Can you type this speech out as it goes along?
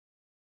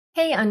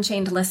Hey,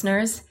 Unchained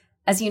listeners.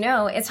 As you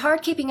know, it's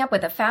hard keeping up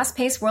with the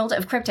fast-paced world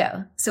of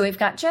crypto, so we've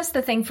got just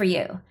the thing for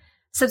you.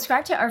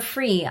 Subscribe to our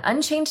free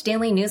Unchained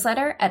daily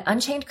newsletter at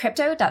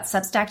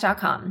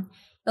unchainedcrypto.substack.com.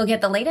 You'll get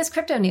the latest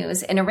crypto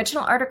news and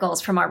original articles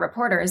from our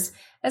reporters,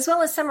 as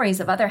well as summaries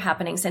of other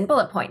happenings and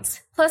bullet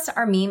points, plus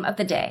our meme of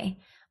the day,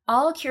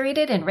 all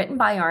curated and written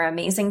by our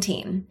amazing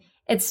team.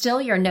 It's still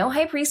your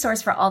no-hype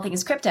resource for all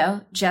things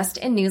crypto, just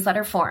in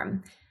newsletter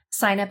form.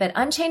 Sign up at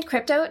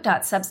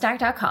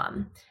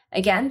unchainedcrypto.substack.com.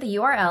 Again, the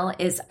URL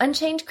is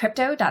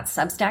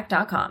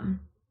unchainedcrypto.substack.com.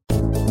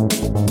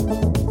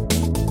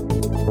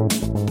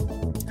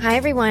 Hi,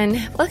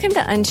 everyone. Welcome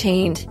to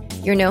Unchained,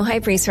 your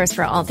no-hype resource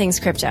for all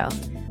things crypto.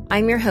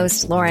 I'm your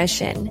host, Laura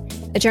Shin,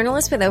 a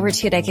journalist with over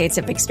 2 decades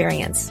of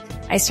experience.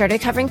 I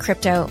started covering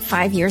crypto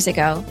 5 years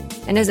ago,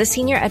 and as a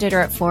senior editor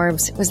at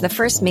Forbes, was the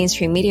first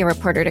mainstream media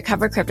reporter to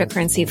cover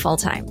cryptocurrency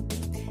full-time.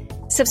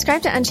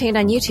 Subscribe to Unchained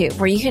on YouTube,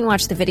 where you can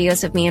watch the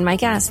videos of me and my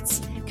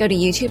guests. Go to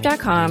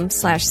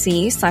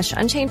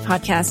youtube.com/c/Unchained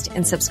podcast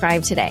and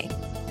subscribe today.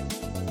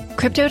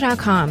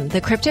 Crypto.com,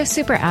 the crypto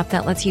super app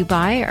that lets you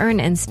buy, earn,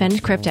 and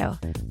spend crypto,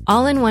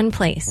 all in one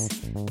place.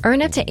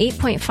 Earn up to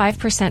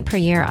 8.5% per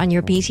year on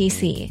your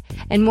BTC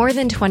and more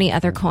than 20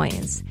 other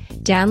coins.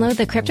 Download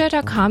the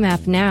Crypto.com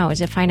app now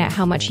to find out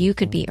how much you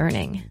could be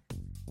earning.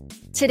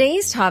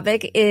 Today's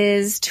topic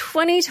is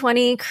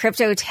 2020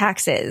 crypto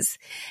taxes.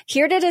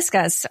 Here to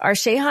discuss are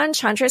Shehan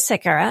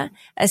Chandrasekera,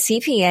 a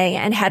CPA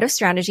and head of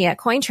strategy at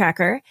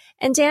CoinTracker,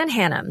 and Dan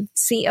Hannum,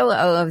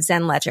 COO of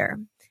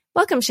ZenLedger.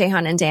 Welcome,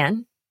 Shehan and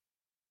Dan.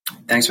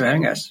 Thanks for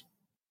having us.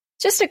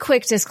 Just a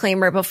quick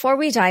disclaimer before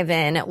we dive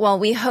in. While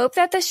we hope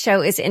that the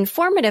show is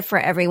informative for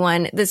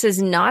everyone, this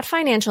is not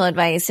financial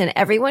advice, and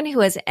everyone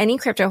who has any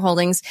crypto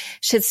holdings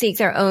should seek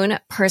their own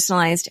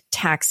personalized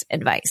tax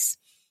advice.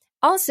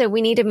 Also,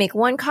 we need to make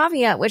one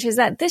caveat, which is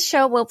that this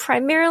show will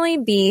primarily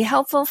be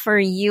helpful for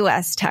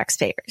U.S.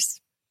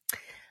 taxpayers.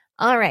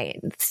 All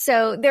right.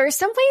 So there are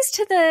some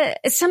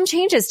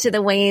changes to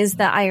the ways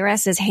the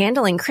IRS is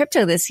handling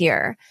crypto this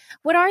year.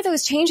 What are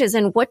those changes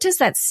and what does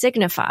that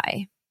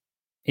signify?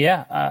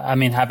 Yeah,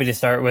 happy to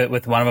start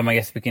with one of them. I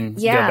guess we can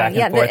go back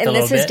and forth a little bit. And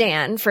this is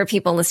Dan for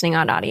people listening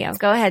on audio.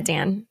 Go ahead,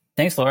 Dan.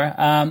 Thanks, Laura.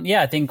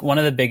 I think one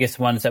of the biggest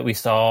ones that we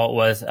saw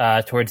was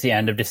towards the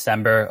end of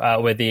December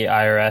where the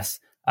IRS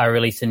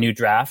released a new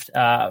draft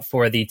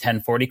for the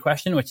 1040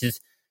 question, which is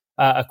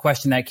a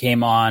question that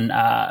came on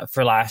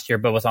for last year,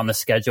 but was on the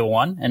Schedule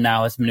 1 and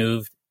now has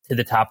moved to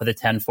the top of the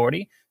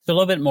 1040. So a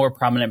little bit more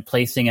prominent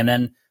placing. And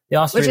then they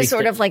also which is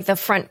sort of like the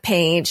front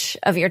page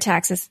of your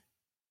taxes.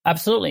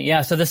 Absolutely.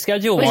 Yeah. So the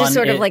Schedule 1 which is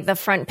sort of like the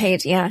front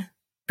page. Yeah.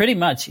 Pretty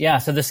much. Yeah.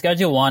 So the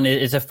Schedule 1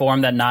 is a form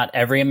that not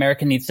every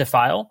American needs to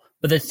file,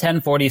 but the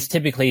 1040 is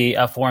typically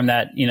a form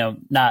that,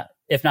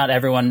 if not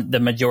everyone, the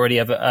majority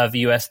of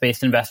US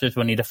based investors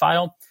will need to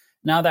file.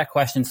 Now that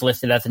question's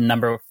listed as the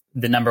number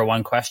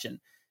one question.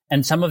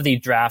 And some of the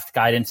draft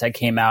guidance that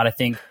came out, I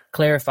think,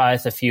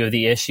 clarifies a few of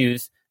the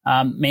issues,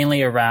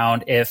 mainly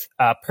around if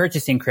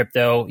purchasing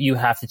crypto, you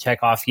have to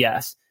check off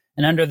yes.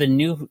 And under the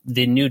new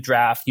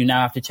draft, you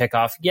now have to check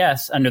off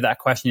yes under that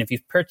question if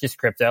you've purchased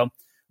crypto,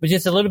 which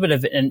is a little bit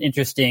of an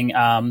interesting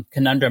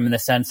conundrum in the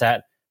sense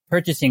that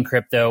purchasing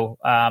crypto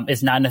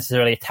is not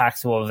necessarily a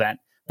taxable event.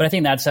 But I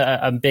think that's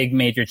a big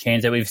major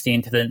change that we've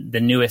seen to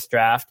the newest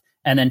draft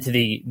and then to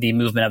the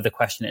movement of the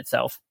question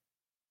itself.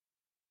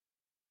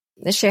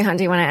 Shehan,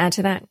 do you want to add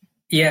to that?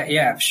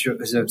 Yeah,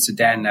 sure. So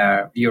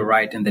Dan, you're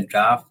right. In the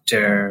draft,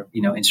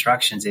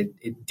 instructions,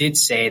 it did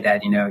say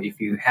that, if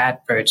you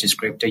had purchased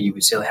crypto, you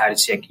would still have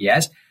to check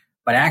yes.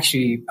 But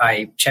actually,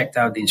 I checked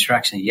out the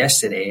instruction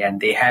yesterday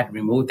and they had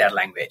removed that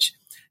language.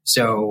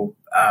 So,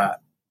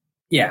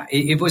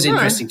 it was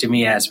interesting to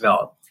me as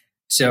well.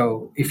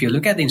 So if you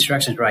look at the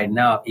instructions right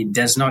now, it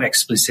does not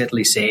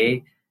explicitly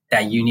say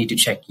that you need to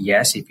check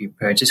yes if you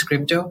purchase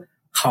crypto.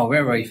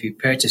 However, if you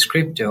purchase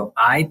crypto,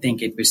 I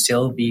think it will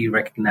still be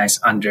recognized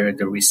under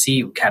the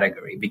receive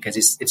category because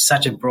it's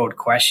such a broad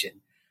question.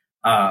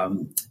 There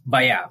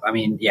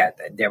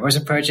was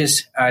a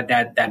purchase,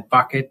 that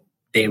bucket,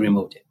 they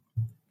removed it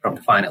from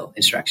the final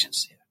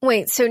instructions.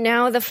 Wait, so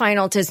now the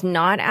final does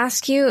not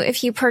ask you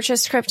if you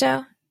purchased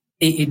crypto?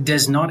 It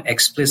does not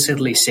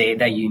explicitly say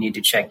that you need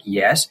to check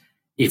yes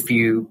if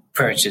you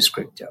purchase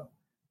crypto.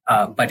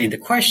 But in the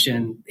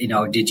question,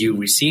 did you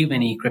receive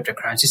any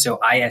cryptocurrency? So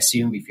I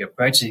assume if you're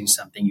purchasing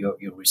something, you're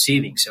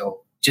receiving.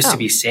 So just to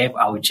be safe,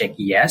 I would check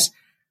yes.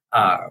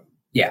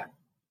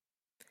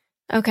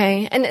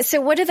 Okay. And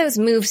so what do those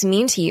moves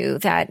mean to you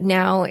that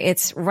now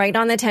it's right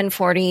on the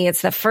 1040?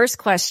 It's the first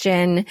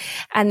question.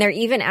 And they're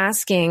even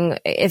asking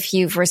if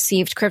you've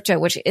received crypto,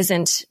 which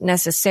isn't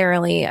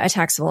necessarily a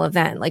taxable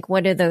event. Like,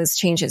 what do those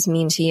changes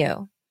mean to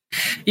you?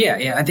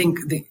 Yeah. I think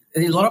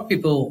a lot of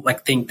people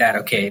think that,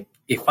 okay,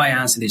 if I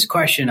answer this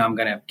question, I'm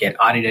going to get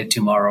audited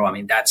tomorrow. I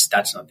mean, that's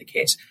not the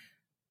case.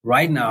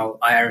 Right now,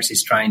 IRS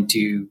is trying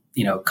to,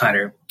 kind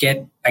of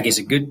get, I guess,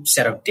 a good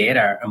set of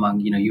data among,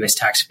 U.S.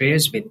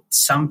 taxpayers with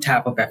some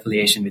type of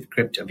affiliation with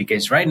crypto,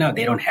 because right now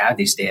they don't have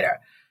this data.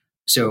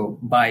 So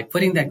by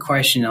putting that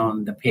question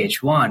on the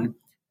page 1,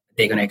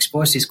 They're going to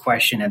expose this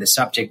question and the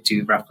subject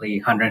to roughly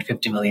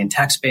 150 million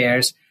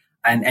taxpayers.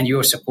 And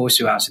you're supposed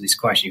to answer this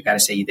question. You've got to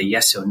say either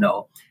yes or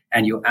no.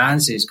 And your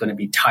answer is going to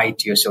be tied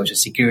to your social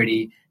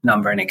security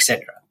number and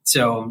etc.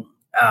 So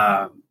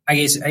I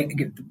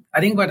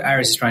think what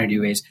IRS is trying to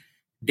do is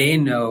they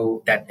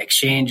know that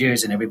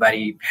exchanges and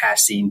everybody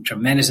has seen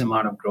tremendous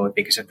amount of growth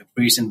because of the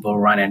recent bull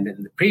run and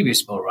the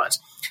previous bull runs.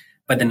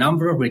 But the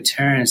number of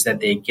returns that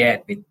they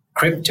get with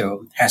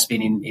crypto has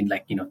been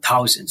in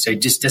thousands. So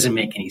it just doesn't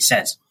make any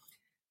sense.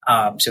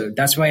 So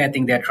that's why I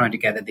think they're trying to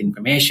gather the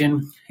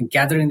information. And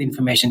gathering the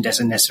information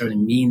doesn't necessarily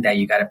mean that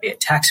you got to pay a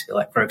tax bill.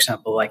 Like, for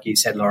example, like you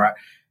said, Laura,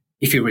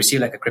 if you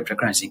receive like a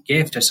cryptocurrency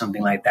gift or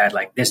something like that,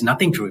 like there's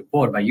nothing to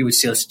report, but you would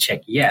still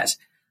check yes.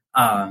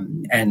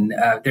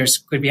 There's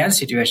could be other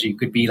situations. You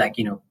could be like,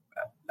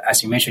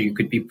 as you mentioned, you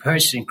could be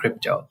purchasing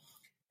crypto.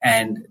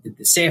 And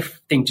the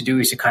safe thing to do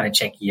is to kind of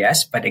check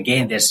yes. But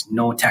again, there's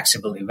no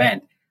taxable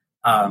event.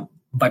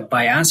 But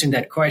by answering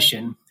that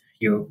question,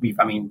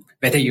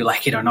 whether you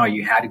like it or not,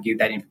 you have to give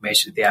that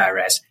information to the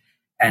IRS.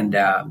 And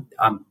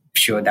I'm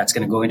sure that's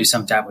going to go into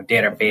some type of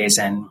database,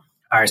 and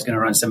IRS is going to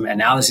run some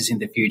analysis in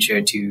the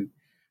future to,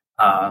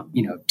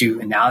 do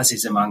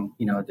analysis among,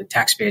 the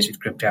taxpayers with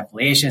crypto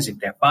affiliations, if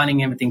they're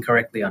filing everything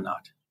correctly or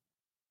not.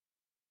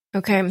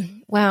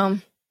 Okay. Well,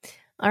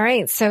 all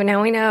right. So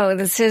now we know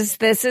this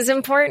is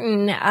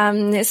important.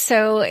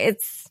 So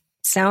it's,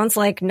 sounds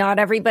like not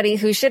everybody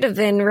who should have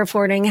been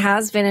reporting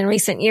has been in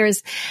recent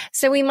years.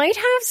 So we might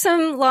have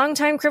some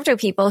longtime crypto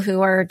people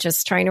who are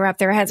just trying to wrap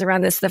their heads around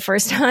this the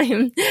first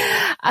time.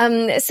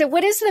 So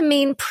what is the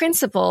main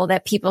principle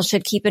that people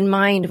should keep in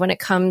mind when it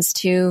comes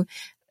to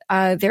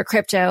their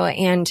crypto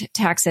and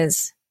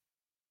taxes?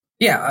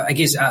 Yeah, I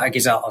guess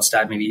I'll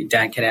start. Maybe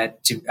Dan can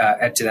add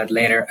to that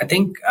later. I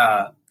think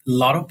a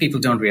lot of people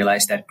don't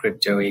realize that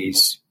crypto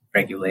is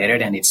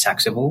regulated and it's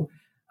taxable.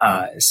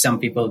 Some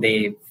people,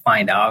 they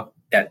find out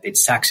that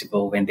it's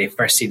taxable when they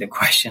first see the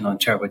question on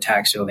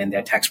TurboTax or when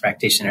their tax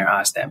practitioner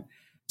asks them.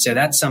 So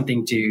that's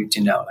something to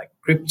know. Like,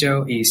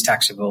 crypto is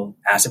taxable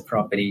as a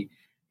property.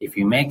 If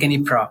you make any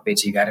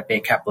profits, you got to pay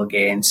capital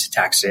gains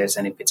taxes.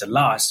 And if it's a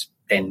loss,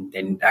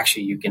 then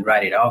actually you can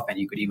write it off and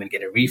you could even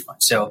get a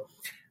refund. So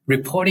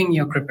reporting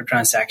your crypto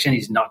transaction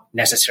is not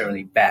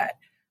necessarily bad,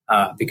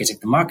 because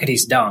if the market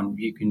is down,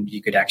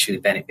 you could actually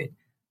benefit.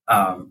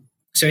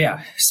 So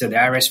the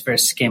IRS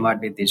first came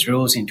out with these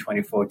rules in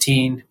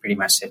 2014, pretty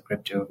much said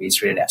crypto is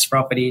treated as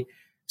property.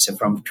 So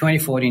from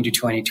 2014 to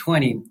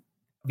 2020,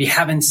 we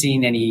haven't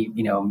seen any,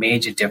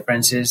 major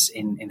differences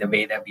in the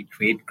way that we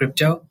treat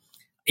crypto,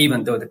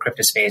 even though the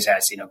crypto space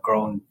has,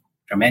 grown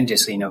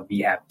tremendously. We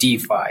have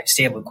DeFi,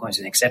 stable coins,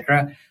 and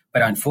etc.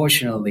 But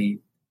unfortunately,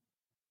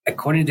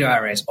 according to the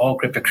IRS, all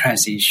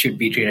cryptocurrencies should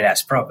be treated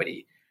as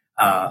property.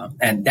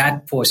 And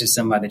that poses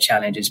some other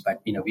challenges, but,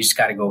 we just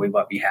got to go with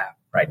what we have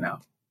right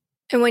now.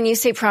 And when you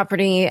say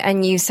property,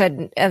 and you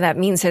said that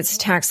means it's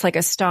taxed like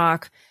a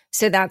stock,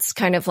 so that's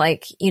kind of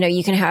like,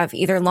 you can have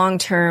either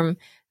long-term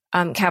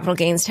capital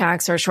gains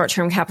tax or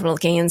short-term capital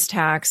gains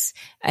tax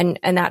and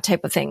that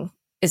type of thing.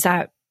 Is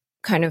that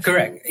kind of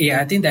correct?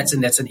 Yeah, I think that's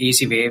an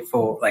easy way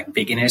for like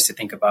beginners to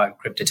think about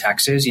crypto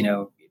taxes.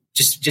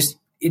 Just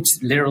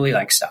it's literally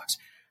like stocks.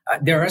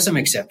 There are some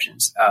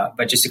exceptions,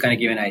 but just to kind of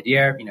give an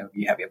idea,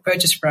 you have your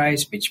purchase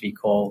price, which we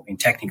call in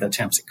technical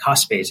terms the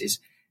cost basis,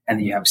 and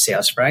then you have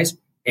sales price.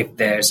 If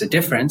there's a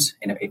difference,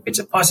 if it's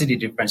a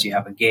positive difference, you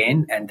have a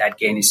gain, and that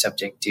gain is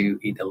subject to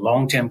either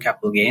long-term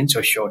capital gains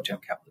or short-term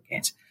capital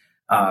gains.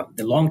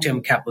 The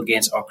long-term capital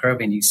gains occur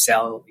when you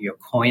sell your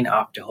coin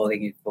after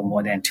holding it for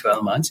more than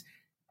 12 months.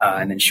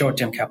 And then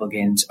short-term capital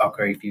gains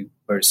occur if you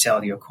were to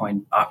sell your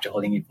coin after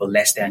holding it for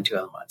less than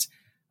 12 months.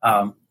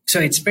 So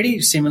it's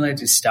pretty similar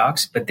to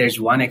stocks, but there's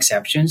one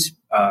exception.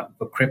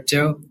 For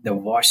crypto, the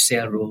wash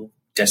sale rule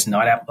does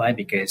not apply,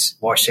 because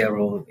wash sale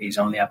rule is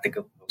only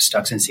applicable for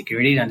stocks and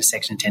securities under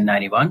Section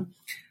 1091.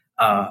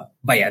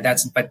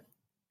 But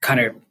kind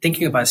of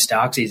thinking about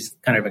stocks is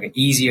kind of like an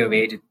easier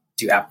way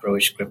to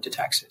approach crypto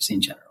taxes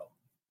in general.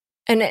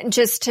 And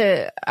just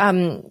to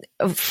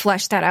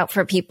flesh that out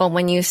for people,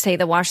 when you say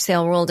the wash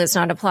sale rule does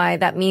not apply,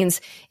 that means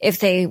if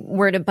they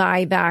were to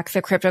buy back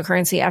the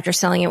cryptocurrency after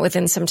selling it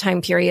within some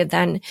time period,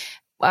 then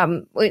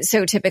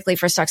so typically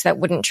for stocks that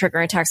wouldn't trigger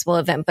a taxable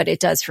event, but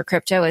it does for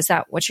crypto. Is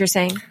that what you're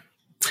saying?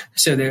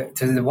 So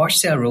the wash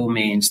sale rule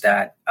means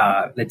that,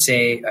 let's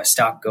say a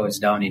stock goes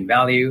down in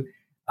value,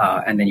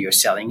 and then you're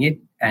selling it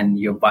and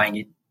you're buying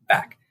it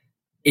back.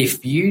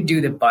 If you do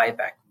the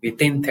buyback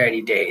within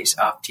 30 days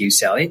after you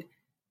sell it,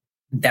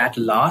 that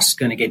loss is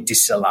going to get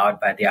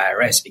disallowed by the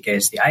IRS,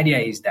 because the idea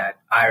is that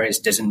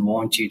IRS doesn't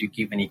want you to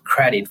give any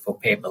credit for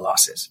paper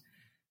losses.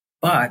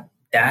 But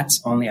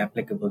that's only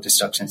applicable to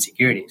stocks and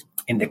securities.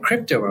 In the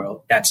crypto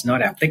world, that's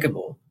not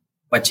applicable.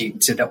 What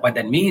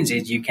that means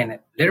is you can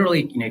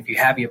literally, if you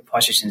have your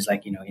positions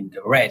like, in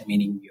the red,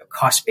 meaning your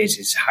cost base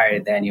is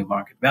higher than your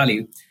market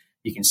value,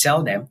 you can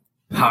sell them,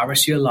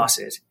 harvest your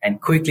losses,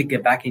 and quickly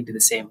get back into the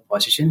same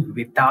position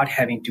without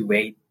having to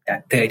wait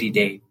that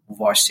 30-day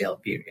wash sale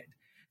period.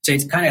 So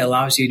it kind of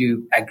allows you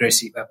to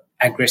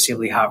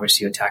aggressively harvest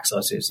your tax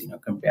losses,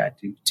 compared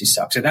to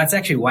stock. So that's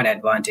actually one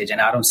advantage. And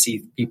I don't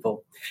see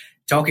people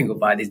talking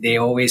about this. They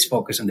always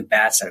focus on the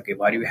bad side. Okay,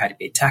 why do we have to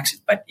pay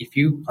taxes? But if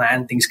you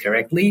plan things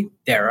correctly,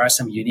 there are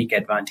some unique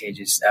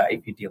advantages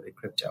if you deal with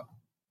crypto.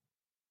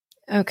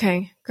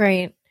 Okay,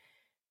 great.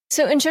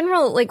 So in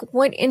general, like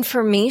what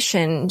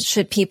information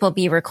should people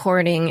be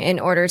recording in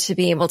order to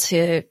be able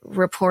to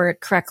report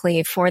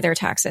correctly for their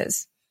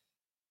taxes?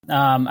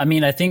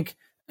 I think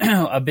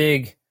a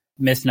big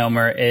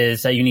misnomer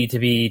is that you need to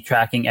be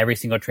tracking every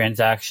single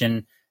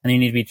transaction and you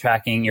need to be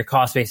tracking your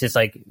cost basis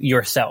like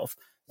yourself.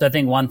 So I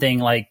think one thing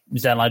like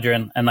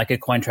Zenledger and like a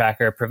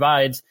CoinTracker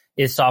provides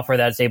is software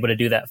that's able to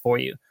do that for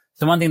you.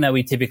 So one thing that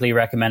we typically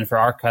recommend for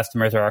our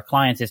customers or our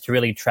clients is to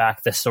really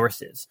track the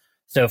sources.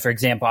 So for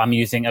example, I'm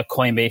using a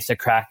Coinbase, a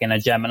Kraken, a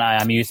Gemini.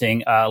 I'm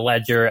using a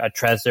Ledger, a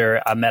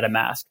Trezor, a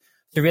MetaMask.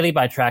 So really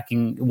by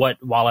tracking what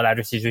wallet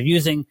addresses you're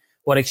using,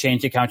 what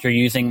exchange account you're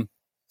using,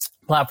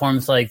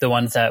 platforms like the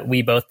ones that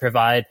we both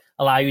provide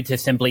allow you to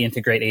simply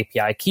integrate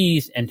API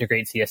keys,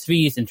 integrate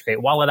CSVs,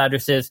 integrate wallet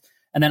addresses.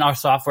 And then our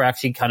software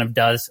actually kind of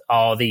does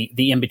all the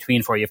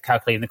in-between for you of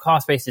calculating the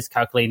cost basis,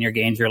 calculating your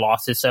gains, your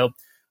losses. So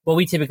what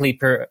we typically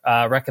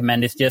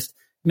recommend is just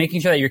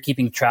making sure that you're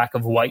keeping track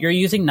of what you're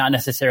using. Not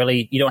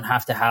necessarily, you don't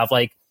have to have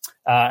like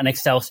an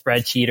Excel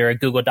spreadsheet or a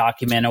Google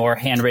document or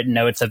handwritten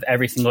notes of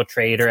every single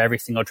trade or every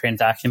single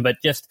transaction, but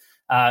just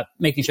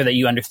making sure that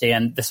you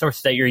understand the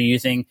sources that you're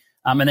using,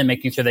 and then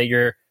making sure that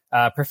you're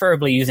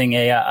preferably using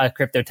a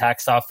crypto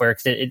tax software,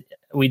 because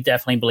we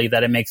definitely believe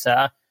that it makes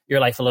your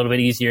life a little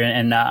bit easier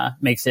and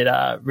makes it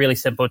really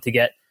simple to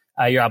get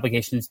your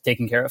obligations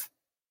taken care of.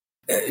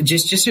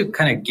 Just to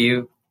kind of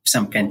give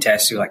some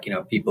context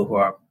to people who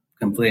are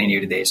completely new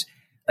to this,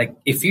 like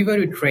if you go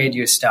to trade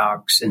your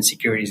stocks and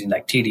securities in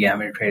like TD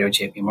Ameritrade or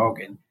JP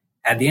Morgan,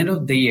 at the end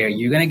of the year,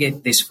 you're going to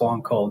get this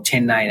form called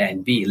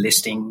 1099B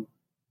listing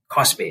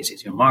cost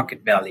basis, your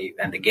market value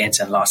and the gains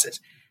and losses.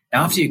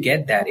 Now, after you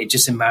get that, it's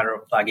just a matter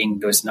of plugging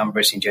those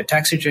numbers into your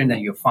tax return, then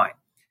you're fine.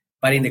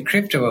 But in the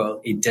crypto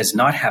world, it does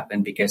not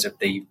happen because of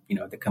the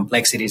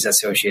complexities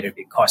associated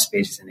with cost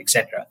basis and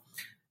etc.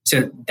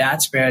 So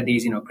that's where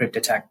these, crypto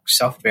tax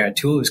software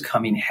tools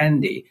come in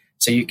handy.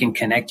 So you can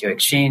connect your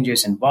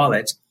exchanges and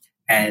wallets,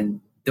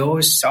 and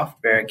those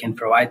software can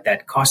provide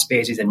that cost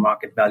basis and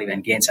market value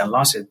and gains and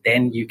losses.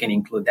 Then you can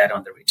include that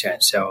on the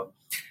return. So,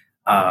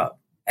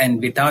 and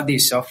without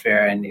this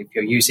software, and if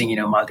you're using,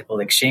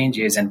 multiple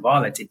exchanges and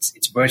wallets,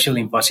 it's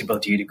virtually impossible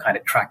to you to kind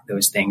of track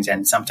those things.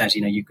 And sometimes,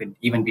 you could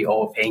even be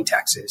overpaying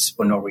taxes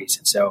for no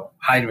reason. So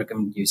highly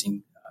recommend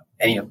using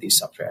any of these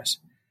softwares.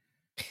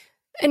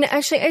 And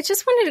actually, I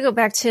just wanted to go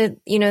back to,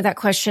 that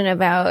question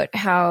about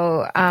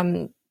how,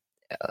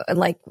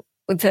 like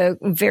the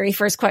very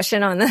first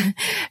question on the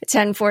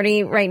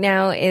 1040 right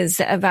now is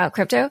about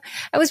crypto.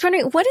 I was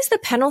wondering, what is the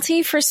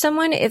penalty for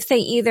someone if they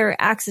either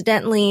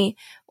accidentally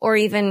or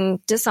even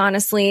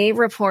dishonestly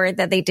report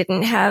that they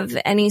didn't have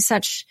any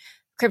such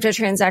crypto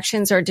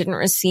transactions or didn't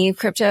receive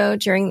crypto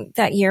during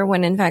that year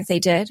when in fact they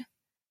did?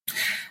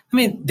 I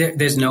mean,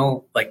 there's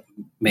no like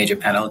major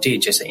penalty.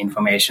 It's just an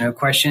informational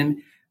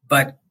question.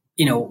 But,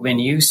 when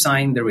you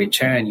sign the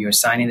return, you're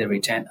signing the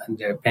return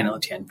under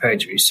penalty and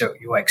perjury. So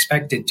you are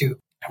expected to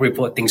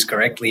report things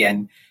correctly.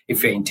 And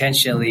if you're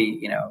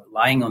intentionally,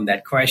 lying on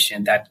that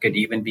question, that could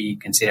even be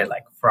considered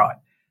like fraud.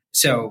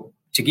 So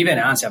to give an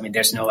answer, I mean,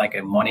 there's no like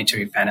a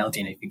monetary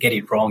penalty. And if you get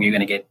it wrong, you're going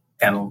to get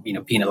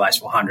penalized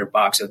for $100 or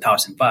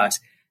 $1,000.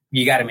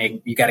 You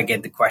got to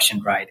get the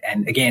question right.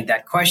 And again,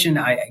 that question,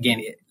 a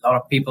lot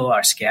of people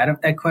are scared of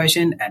that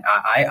question, and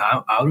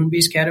I wouldn't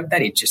be scared of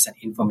that. It's just an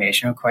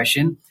informational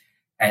question,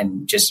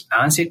 and just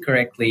answer it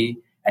correctly.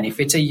 And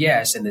if it's a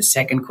yes, and the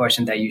second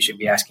question that you should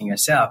be asking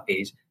yourself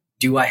is,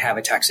 do I have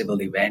a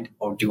taxable event,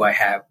 or do I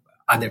have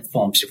other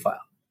forms to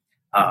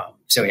file?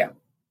 So yeah.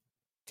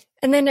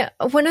 And then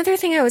one other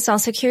thing I was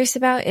also curious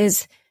about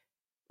is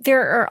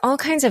there are all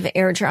kinds of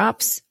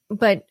airdrops,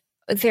 but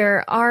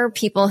there are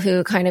people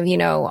who kind of,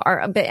 are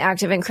a bit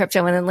active in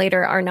crypto and then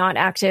later are not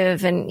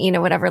active and,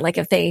 whatever, like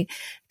if they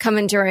come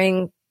in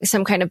during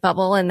some kind of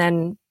bubble and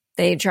then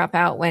they drop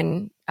out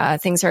when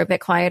things are a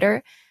bit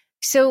quieter.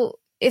 So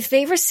if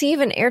they receive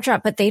an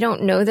airdrop, but they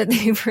don't know that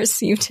they've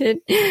received it,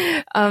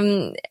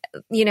 and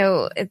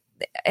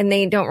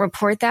they don't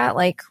report that,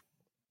 like,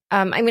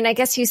 I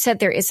guess you said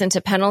there isn't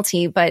a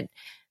penalty, but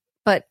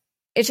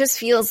it just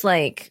feels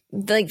like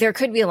there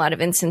could be a lot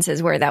of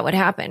instances where that would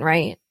happen,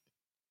 right?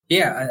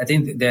 Yeah, I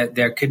think that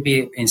there could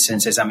be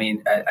instances. I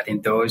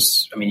think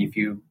if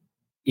you,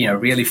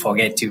 really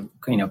forget to,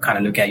 kind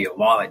of look at your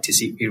wallet to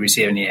see if you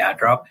receive any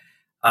airdrop,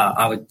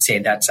 I would say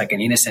that's like an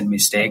innocent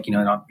mistake.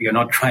 You're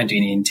not trying to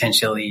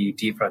intentionally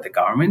defraud the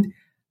government.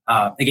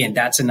 Again,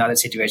 that's another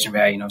situation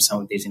where,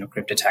 some of these,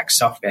 crypto tax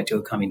software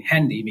will come in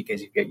handy,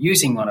 because if you're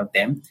using one of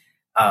them,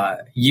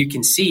 you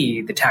can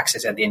see the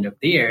taxes at the end of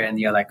the year and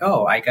you're like,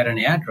 oh, I got an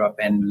airdrop,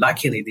 and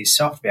luckily this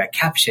software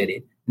captured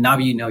it. Now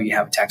you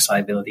have a tax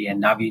liability,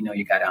 and now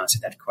you got to answer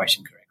that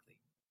question correctly.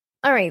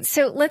 All right.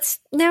 So let's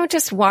now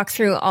just walk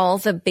through all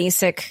the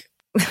basic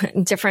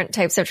different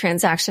types of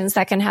transactions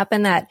that can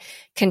happen that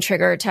can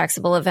trigger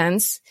taxable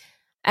events.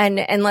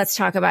 And let's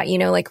talk about,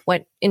 like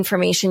what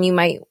information you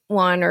might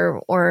want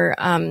or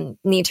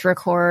need to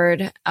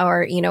record,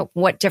 or,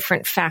 what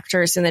different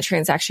factors in the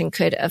transaction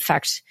could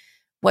affect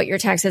what your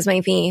taxes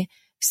might be.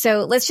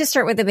 So let's just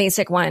start with the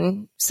basic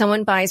one.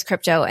 Someone buys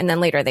crypto and then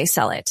later they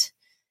sell it.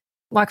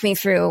 Walk me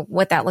through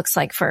what that looks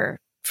like for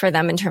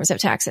them in terms of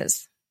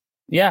taxes.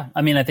 Yeah.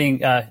 I mean, I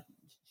think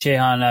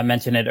Shehan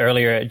mentioned it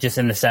earlier, just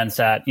in the sense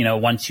that,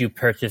 once you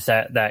purchase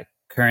that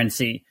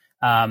currency,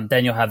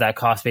 then you'll have that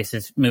cost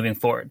basis moving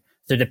forward.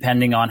 So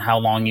depending on how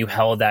long you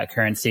held that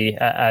currency,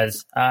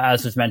 as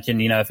was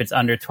mentioned, if it's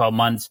under 12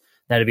 months,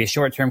 that'd be a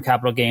short-term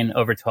capital gain.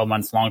 Over 12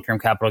 months, long-term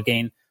capital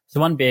gain. So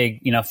one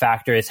big,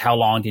 factor is how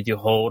long did you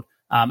hold?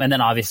 And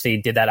then obviously,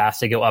 did that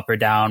asset go up or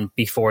down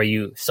before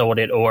you sold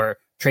it or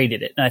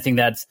traded it? And I think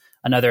that's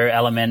another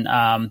element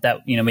that,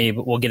 maybe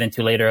we'll get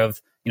into later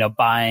of,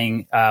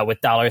 buying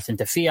with dollars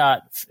into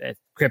fiat,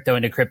 crypto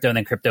into crypto, and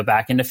then crypto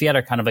back into fiat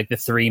are kind of like the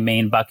three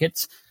main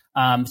buckets.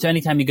 So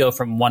anytime you go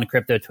from one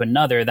crypto to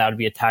another, that would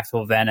be a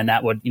taxable event, and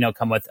that would,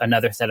 come with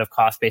another set of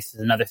cost bases,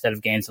 another set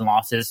of gains and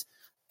losses.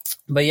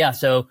 But yeah,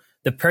 so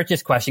the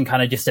purchase question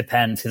kind of just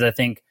depends, because I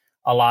think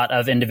a lot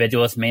of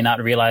individuals may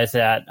not realize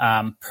that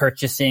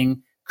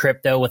purchasing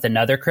crypto with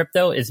another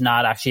crypto is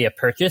not actually a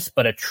purchase,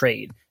 but a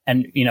trade.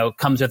 And,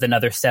 comes with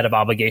another set of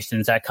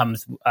obligations that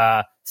comes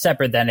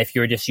separate than if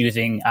you're just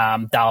using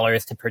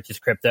dollars to purchase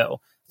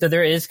crypto. So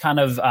there is kind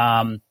of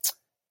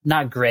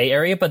not gray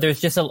area, but there's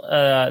just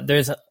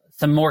there's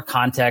some more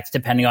context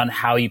depending on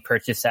how you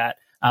purchase that.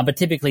 But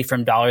typically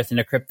from dollars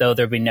into crypto,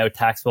 there'll be no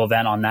taxable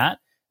event on that.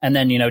 And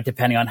then,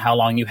 depending on how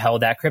long you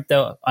held that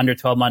crypto, under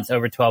 12 months,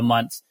 over 12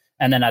 months.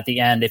 And then at the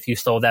end, if you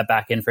sold that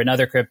back in for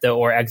another crypto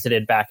or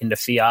exited back into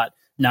fiat,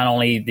 not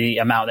only the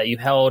amount that you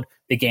held,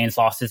 the gains,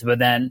 losses, but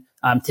then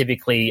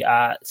typically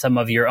some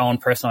of your own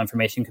personal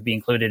information could be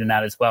included in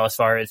that as well, as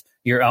far as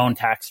your own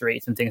tax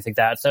rates and things like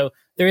that. So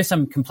there is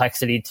some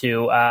complexity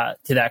to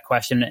that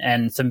question,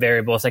 and some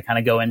variables that kind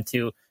of go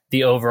into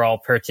the overall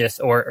purchase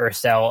or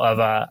sell of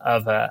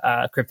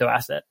a crypto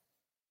asset.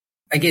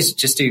 I guess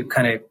just to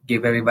kind of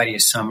give everybody a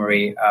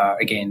summary,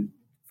 again,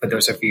 for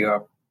those of you who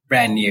are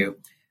brand new,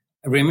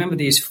 remember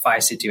these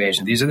 5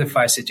 situations. These are the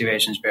 5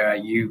 situations where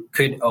you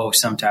could owe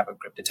some type of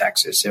crypto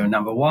taxes. So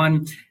number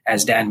one,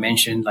 as Dan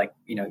mentioned,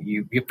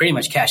 you're pretty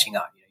much cashing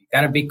out. You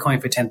got a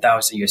Bitcoin for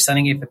 10,000, you're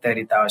selling it for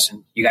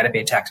 30,000, you got to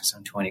pay taxes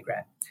on 20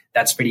 grand.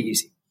 That's pretty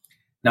easy.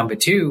 Number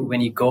two,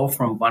 when you go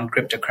from one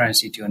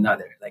cryptocurrency to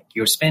another, like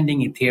you're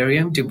spending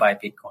Ethereum to buy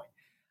Bitcoin.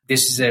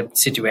 This is a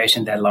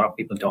situation that a lot of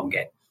people don't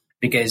get,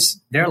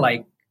 because they're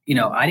like,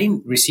 I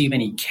didn't receive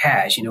any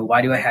cash.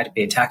 Why do I have to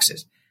pay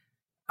taxes?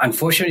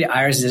 Unfortunately,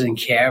 IRS doesn't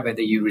care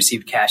whether you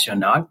receive cash or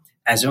not.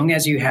 As long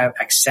as you have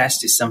access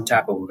to some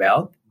type of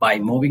wealth by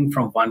moving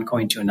from one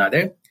coin to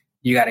another,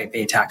 you got to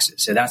pay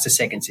taxes. So that's the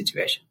second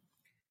situation.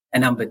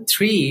 And number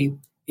 3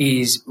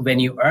 is when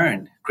you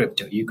earn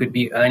crypto. You could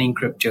be earning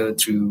crypto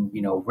through,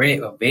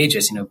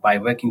 wages, by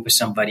working for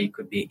somebody. It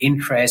could be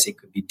interest. It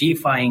could be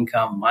DeFi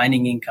income,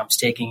 mining income,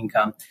 staking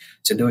income.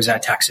 So those are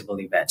taxable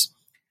events.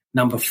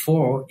 Number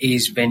 4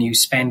 is when you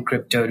spend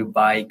crypto to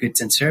buy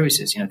goods and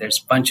services.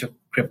 There's a bunch of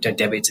crypto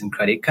debits and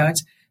credit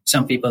cards.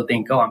 Some people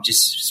think, I'm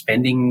just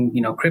spending,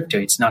 crypto.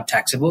 It's not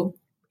taxable.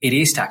 It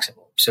is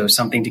taxable. So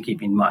something to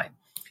keep in mind.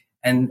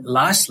 And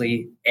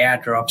lastly,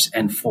 airdrops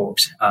and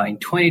forks. In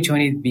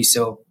 2020, we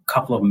saw a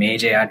couple of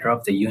major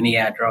airdrops, the Uni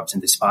airdrops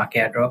and the Spark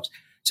airdrops.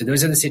 So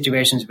those are the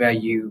situations where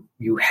you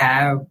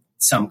have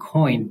some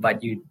coin,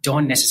 but you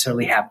don't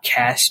necessarily have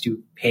cash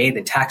to pay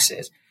the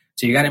taxes.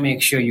 So you got to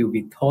make sure you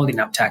withhold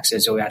enough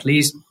taxes, or at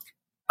least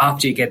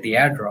after you get the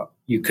airdrop,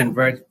 you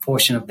convert a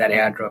portion of that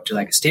airdrop to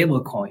like a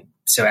stable coin.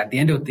 So at the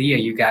end of the year,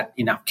 you got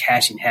enough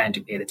cash in hand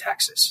to pay the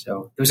taxes.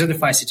 So those are the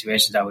 5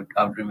 situations I would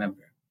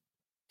remember.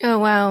 Oh,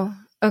 wow.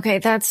 Okay.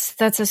 That's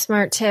a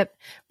smart tip.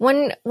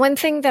 One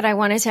thing that I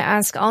wanted to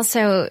ask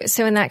also,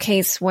 so in that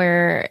case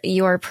where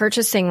you're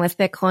purchasing with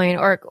Bitcoin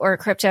or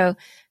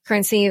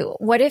cryptocurrency,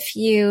 what if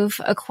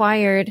you've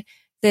acquired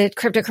the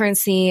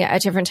cryptocurrency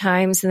at different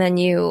times and then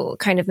you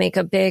kind of make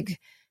a big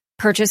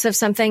purchase of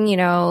something,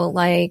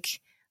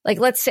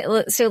 let's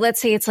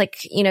say it's like,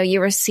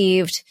 you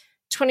received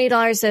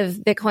 $20 of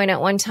Bitcoin at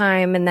one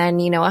time, and then,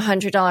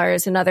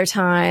 $100 another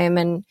time,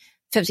 and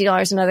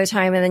 $50 another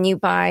time. And then you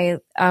buy,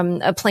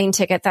 a plane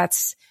ticket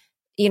that's,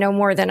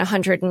 more than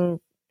 100 and,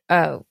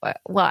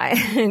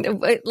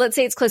 let's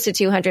say it's close to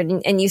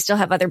 200 and you still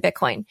have other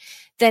Bitcoin.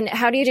 Then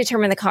how do you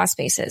determine the cost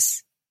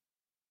basis?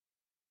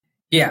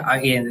 Yeah,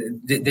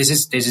 again, this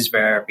is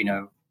where,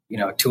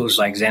 tools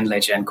like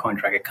Zenledger and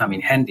Cointracker come in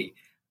handy.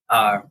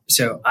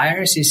 So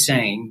IRS is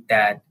saying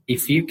that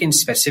if you can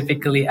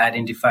specifically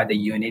identify the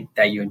unit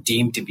that you're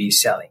deemed to be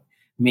selling,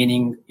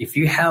 meaning if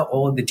you have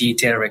all the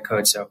detailed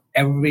records of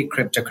every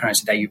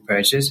cryptocurrency that you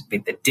purchase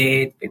with the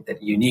date, with the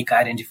unique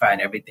identifier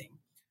and everything,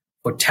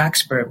 for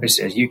tax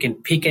purposes, you can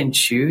pick and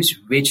choose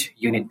which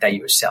unit that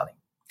you're selling.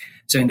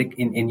 So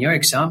in your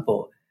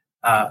example,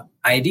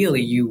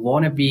 ideally, you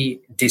want to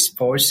be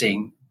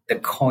disposing the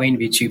coin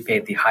which you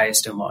paid the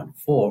highest amount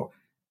for,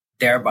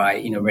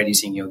 thereby,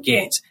 reducing your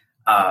gains.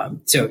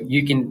 So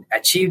you can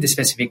achieve the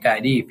specific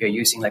ID if you're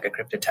using like a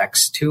crypto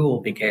tax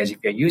tool, because if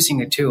you're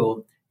using a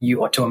tool,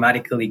 you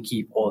automatically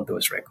keep all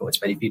those records.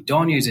 But if you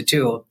don't use a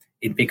tool,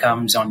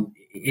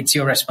 it's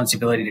your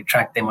responsibility to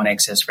track them on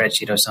Excel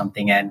spreadsheet or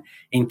something. And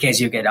in case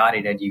you get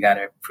audited, you got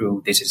to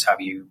prove this is how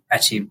you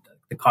achieve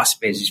the cost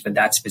basis for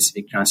that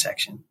specific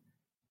transaction.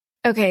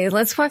 Okay,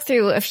 let's walk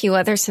through a few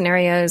other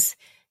scenarios.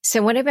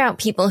 So what about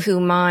people who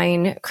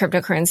mine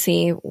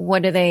cryptocurrency?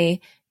 What do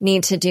they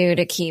need to do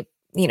to keep,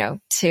 to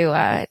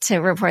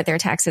report their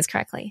taxes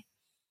correctly?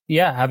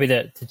 Yeah, happy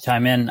to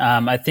chime in.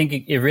 I think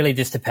it really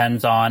just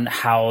depends on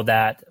how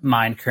that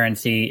mined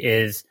currency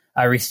is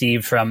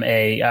received from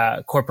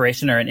a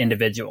corporation or an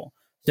individual.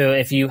 So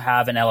if you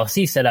have an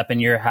LLC set up and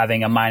you're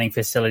having a mining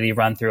facility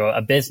run through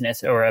a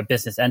business or a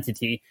business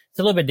entity, it's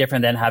a little bit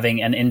different than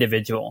having an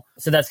individual.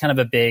 So that's kind of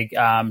a big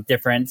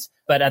difference.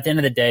 But at the end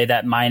of the day,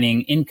 that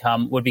mining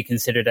income would be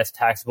considered as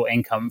taxable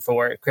income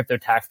for crypto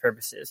tax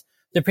purposes.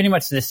 So pretty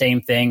much the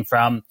same thing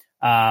from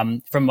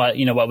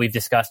what we've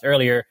discussed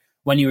earlier.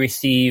 When you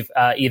receive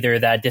either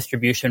that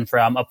distribution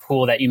from a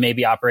pool that you may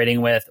be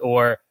operating with,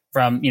 or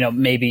from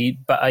maybe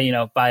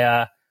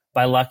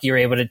by luck you're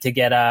able to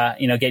get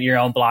get your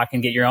own block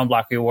and get your own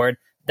block reward,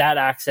 that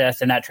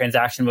access and that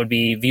transaction would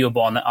be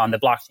viewable on the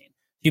blockchain.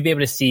 You'd be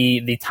able to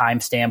see the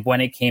timestamp when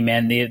it came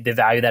in, the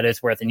value that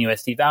it's worth in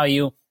USD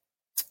value,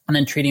 and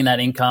then treating that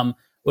income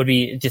would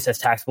be just as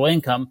taxable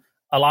income.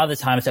 A lot of the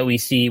times that we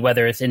see,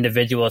 whether it's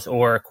individuals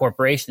or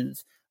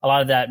corporations, a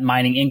lot of that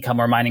mining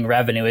income or mining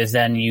revenue is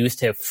then used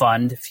to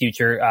fund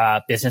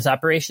future business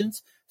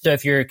operations. So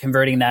if you're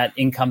converting that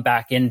income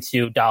back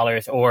into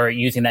dollars, or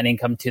using that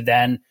income to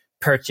then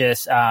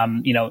purchase, a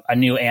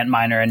new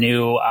Antminer, a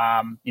new,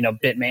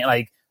 Bitmain,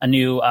 like a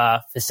new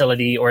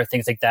facility or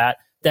things like that,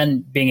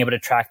 then being able to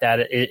track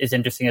that is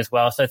interesting as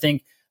well. So I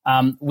think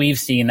we've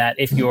seen that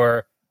if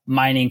you're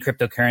mining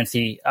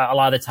cryptocurrency, a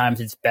lot of the times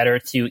it's better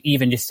to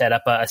even just set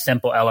up a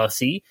simple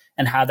LLC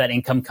and have that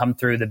income come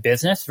through the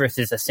business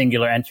versus a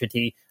singular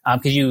entity,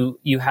 because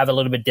you have a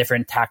little bit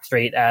different tax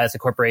rate as a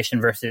corporation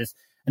versus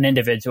an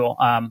individual.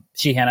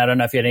 Shihan, I don't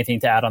know if you had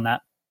anything to add on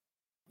that.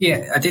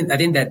 Yeah, I think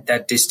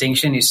that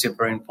distinction is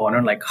super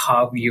important, like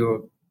how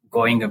you're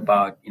going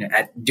about,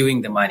 at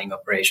doing the mining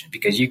operation,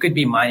 because you could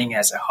be mining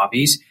as a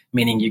hobbies,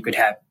 meaning you could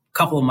have a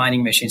couple of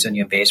mining machines on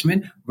your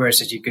basement,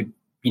 versus you could,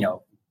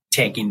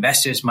 take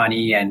investors'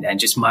 money and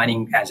just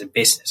mining as a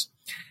business.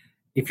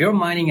 If you're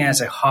mining as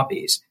a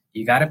hobbies,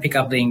 you got to pick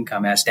up the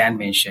income. As Dan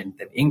mentioned,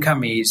 the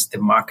income is the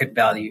market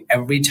value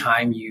every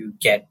time you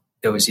get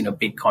those,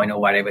 Bitcoin or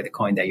whatever the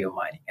coin that you're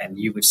mining. And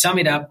you would sum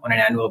it up on an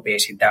annual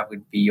basis. That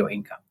would be your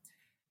income.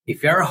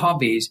 If you're a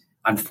hobbies,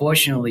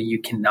 unfortunately,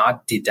 you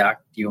cannot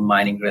deduct your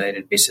mining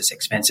related business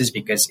expenses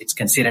because it's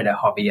considered a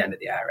hobby under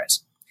the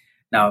IRS.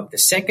 Now, the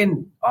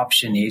second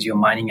option is you're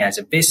mining as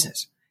a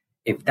business.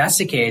 If that's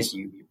the case,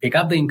 you pick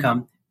up the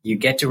income, you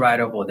get to write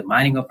off all the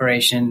mining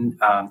operation,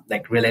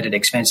 like related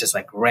expenses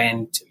like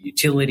rent,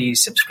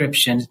 utilities,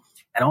 subscriptions,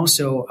 and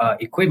also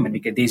equipment,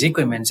 because these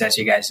equipments, as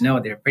you guys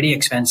know, they're pretty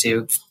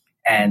expensive.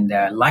 And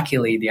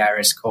luckily, the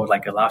IRS code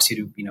allows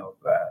you to,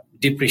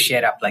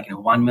 depreciate up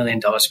 $1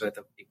 million worth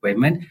of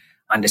equipment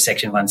under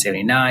Section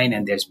 179.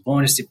 And there's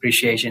bonus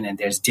depreciation, and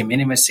there's de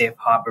minimis safe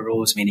harbor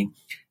rules, meaning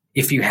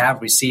if you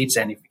have receipts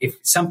and if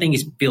something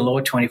is below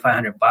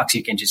 $2,500,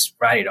 you can just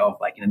write it off.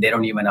 They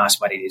don't even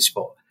ask what it is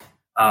for.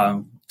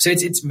 So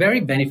it's very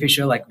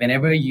beneficial.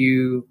 Whenever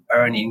you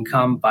earn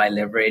income by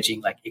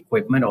leveraging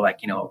equipment or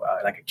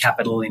a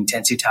capital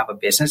intensive type of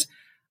business,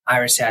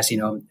 IRS has,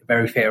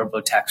 very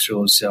favorable tax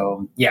rules.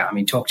 So yeah,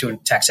 talk to a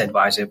tax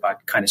advisor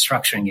about kind of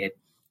structuring it.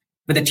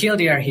 But the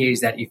TLDR here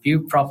is that if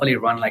you properly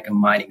run a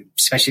mining,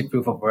 especially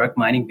proof of work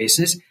mining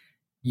business,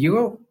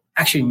 you're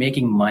actually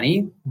making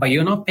money, but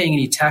you're not paying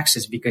any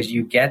taxes because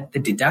you get the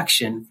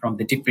deduction from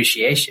the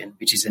depreciation,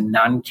 which is a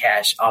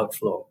non-cash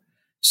outflow.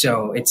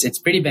 So it's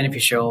pretty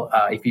beneficial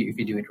if you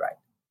do it right.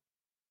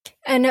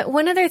 And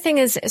one other thing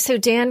is, so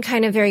Dan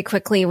kind of very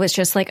quickly was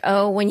just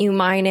when you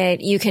mine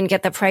it, you can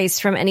get the price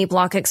from any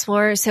block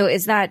explorer. So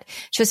is that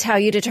just how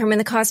you determine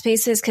the cost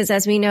basis? Because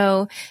as we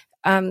know,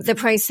 the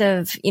price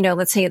of,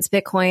 let's say it's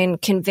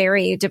Bitcoin can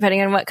vary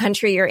depending on what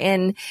country you're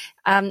in.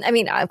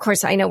 Of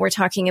course, I know we're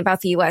talking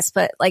about the US,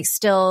 but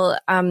still,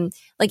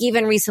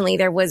 even recently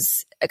there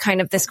was a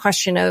kind of this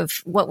question of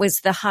what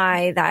was the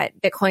high that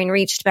Bitcoin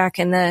reached back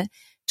in the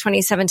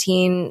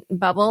 2017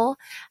 bubble.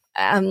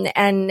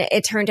 And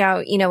it turned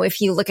out,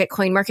 if you look at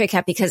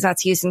CoinMarketCap, because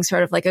that's using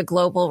sort of a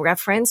global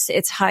reference,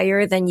 it's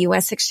higher than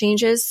US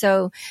exchanges.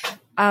 So,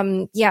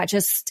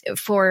 just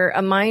for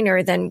a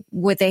miner, then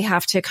would they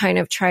have to kind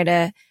of try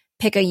to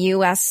pick a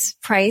US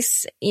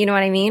price? You know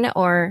what I mean?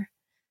 Or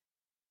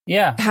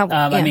yeah.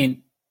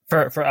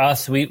 For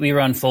us, we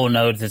run full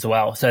nodes as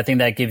well. So I think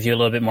that gives you a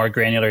little bit more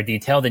granular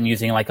detail than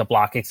using a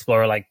block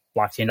explorer like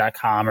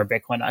blockchain.com or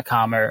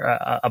bitcoin.com or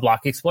a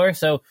block explorer.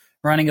 So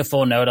running a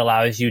full node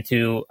allows you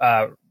to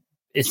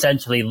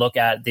essentially look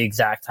at the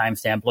exact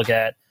timestamp, look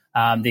at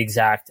the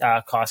exact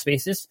cost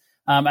basis.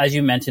 As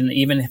you mentioned,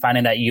 even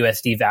finding that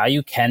USD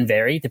value can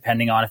vary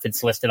depending on if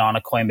it's listed on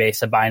a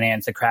Coinbase, a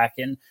Binance, a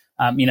Kraken.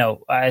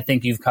 I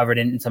think you've covered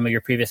in some of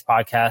your previous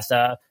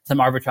podcasts some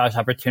arbitrage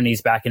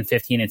opportunities back in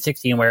 15 and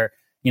 16 where,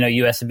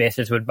 US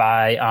investors would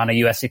buy on a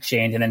US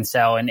exchange and then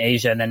sell in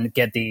Asia and then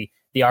get the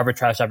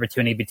arbitrage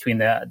opportunity between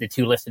the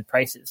two listed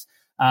prices.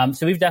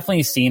 So we've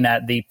definitely seen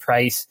that the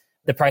price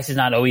is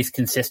not always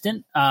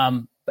consistent.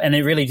 And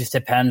it really just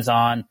depends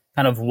on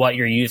kind of what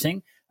you're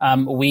using.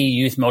 We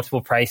use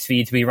multiple price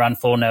feeds. We run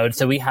full nodes.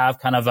 So we have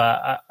kind of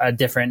a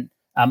different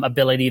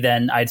ability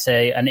than I'd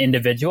say an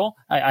individual.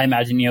 I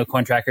imagine,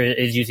 CoinTracker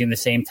is using the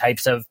same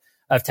types of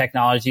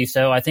technology.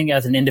 So I think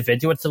as an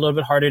individual, it's a little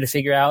bit harder to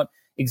figure out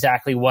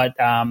exactly what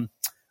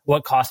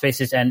cost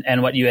basis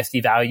and what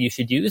USD value you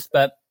should use.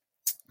 But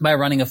by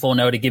running a full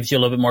node, it gives you a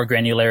little bit more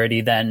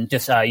granularity than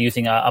just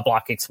using a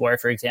block explorer,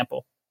 for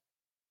example.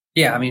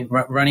 Yeah, I mean,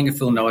 running a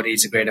full node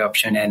is a great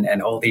option,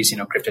 and all these,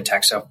 crypto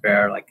tech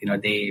software,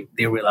 they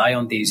rely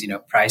on these,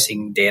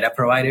 pricing data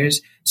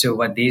providers. So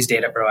what these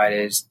data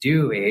providers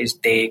do is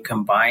they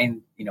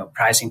combine,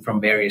 pricing from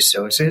various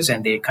sources,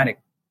 and they kind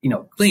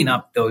of, clean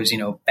up those,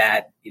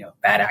 bad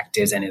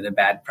actors and the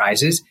bad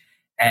prices.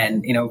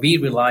 And, we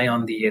rely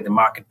on the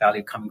market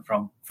value coming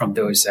from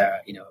those,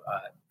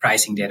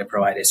 pricing data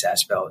providers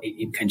as well,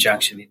 in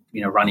conjunction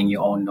with, running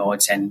your own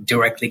nodes and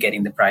directly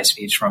getting the price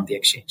feeds from the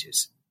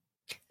exchanges.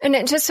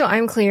 And just so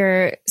I'm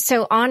clear,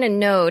 so on a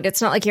node,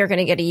 it's not like you're going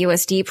to get a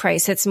USD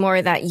price. It's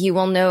more that you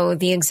will know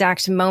the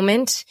exact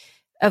moment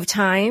of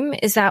time.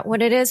 Is that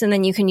what it is? And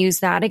then you can use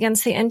that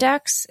against the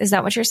index. Is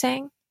that what you're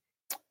saying?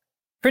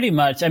 Pretty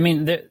much. I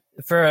mean,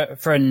 for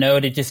a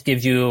node, it just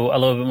gives you a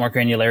little bit more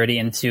granularity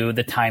into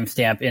the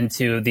timestamp,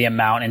 into the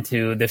amount,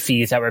 into the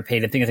fees that were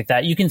paid and things like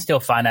that. You can still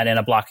find that in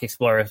a block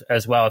explorer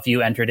as well if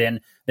you entered in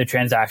the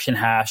transaction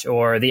hash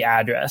or the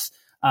address.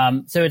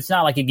 So it's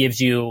not like it gives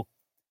you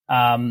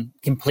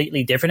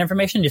completely different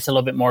information, just a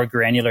little bit more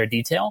granular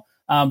detail.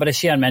 But as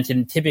Xian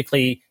mentioned,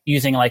 typically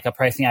using like a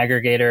pricing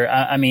aggregator,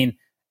 I mean,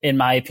 in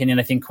my opinion,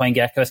 I think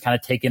CoinGecko has kind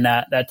of taken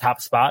that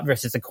top spot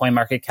versus the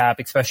CoinMarketCap,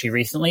 especially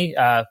recently,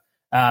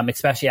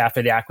 especially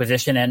after the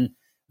acquisition. And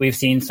we've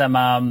seen some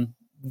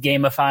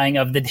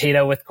gamifying of the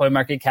data with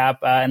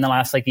CoinMarketCap in the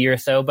last year or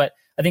so. But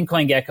I think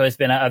CoinGecko has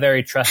been a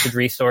very trusted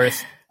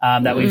resource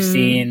that we've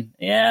seen.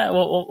 Yeah,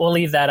 we'll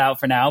leave that out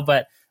for now.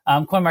 But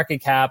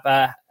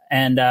CoinMarketCap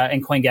and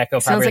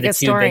CoinGecko probably are the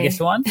two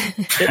biggest ones.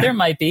 There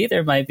might be.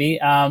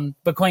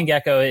 But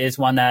CoinGecko is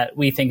one that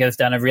we think has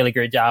done a really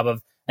great job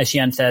of, as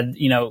Xian said,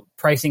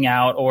 pricing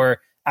out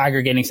or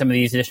aggregating some of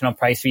these additional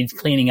price feeds,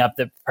 cleaning up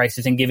the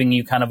prices and giving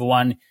you kind of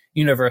one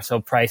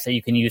universal price that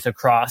you can use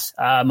across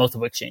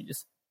multiple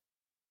exchanges.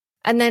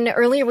 And then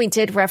earlier we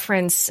did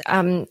reference,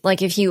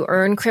 if you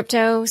earn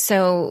crypto,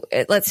 so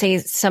let's say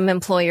some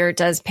employer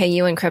does pay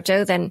you in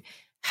crypto, then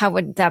how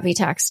would that be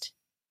taxed?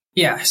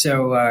 Yeah,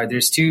 so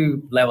there's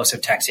two levels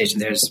of taxation.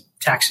 There's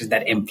taxes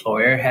that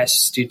employer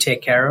has to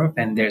take care of,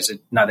 and there's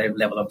another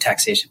level of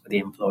taxation for the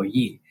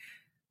employee.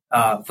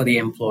 For the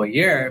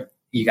employer,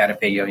 you got to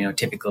pay your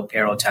typical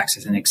payroll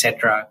taxes and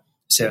etc.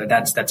 So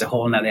that's a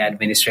whole nother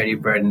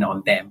administrative burden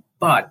on them.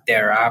 But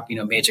there are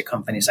major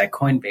companies like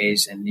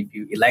Coinbase, and if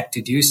you elect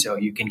to do so,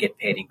 you can get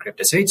paid in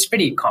crypto. So it's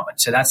pretty common.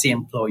 So that's the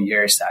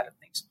employer side of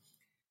things.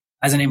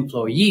 As an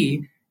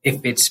employee,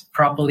 if it's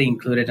properly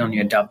included on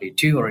your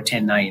W-2 or a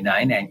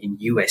 1099 and in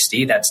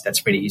USD, that's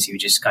pretty easy. You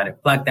just kind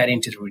of plug that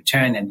into the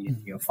return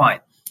and you're fine.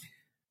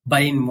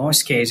 But in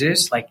most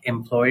cases, like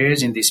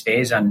employers in this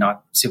space are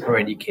not super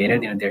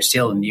educated. They're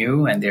still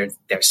new and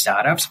they're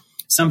startups.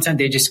 Sometimes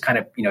they just kind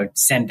of,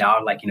 send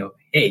out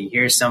hey,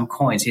 here's some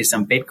coins, here's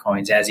some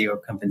Bitcoins as your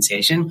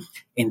compensation.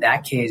 In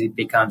that case, it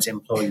becomes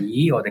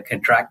employee or the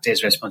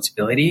contractor's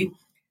responsibility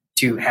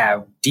to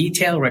have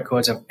detailed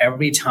records of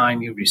every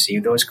time you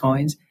receive those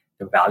coins,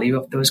 the value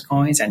of those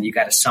coins, and you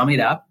got to sum it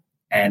up,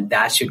 and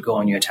that should go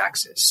on your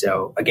taxes.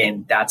 So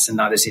again, that's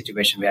another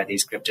situation where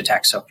these crypto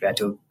tax software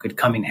could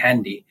come in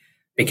handy,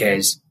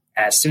 because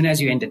as soon as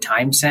you enter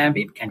timestamp,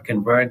 it can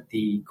convert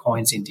the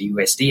coins into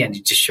USD, and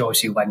it just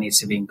shows you what needs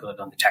to be included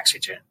on the tax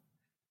return.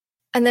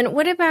 And then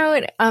what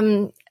about,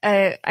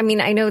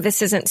 I know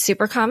this isn't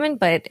super common,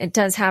 but it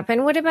does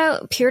happen. What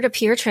about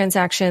peer-to-peer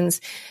transactions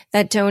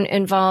that don't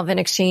involve an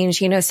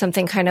exchange,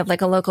 something kind of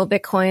like a local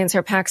Bitcoins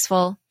or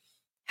Paxful?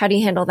 How do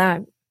you handle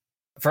that?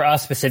 For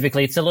us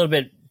specifically, it's a little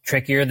bit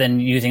trickier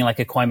than using like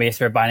a Coinbase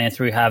or a Binance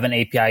where you have an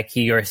API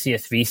key or a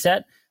CSV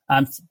set.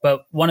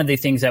 But one of the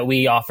things that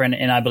we offer,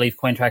 and I believe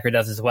CoinTracker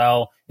does as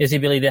well, is the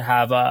ability to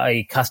have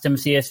a custom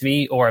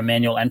CSV or a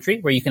manual entry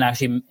where you can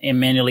actually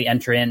manually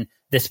enter in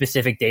the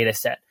specific data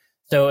set.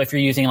 So if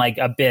you're using like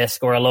a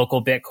BISC or a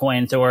local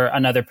Bitcoins or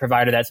another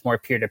provider that's more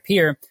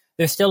peer-to-peer,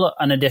 there's still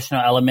an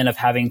additional element of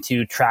having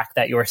to track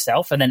that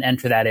yourself and then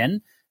enter that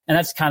in. And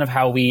that's kind of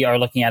how we are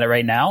looking at it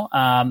right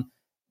now.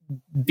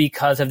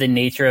 Because of the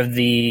nature of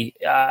the,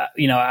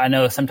 I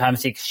know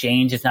sometimes the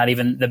exchange is not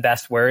even the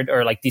best word,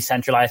 or like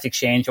decentralized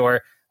exchange,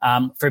 or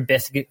for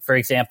BISC, for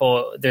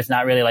example, there's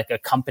not really like a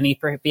company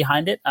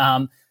behind it.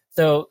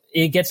 So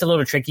it gets a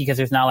little tricky because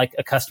there's not like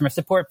a customer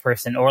support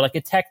person or like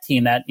a tech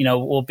team that,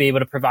 will be able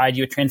to provide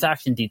you a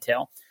transaction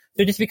detail.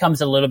 So it just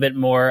becomes a little bit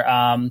more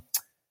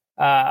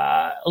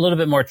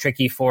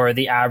tricky for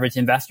the average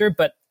investor.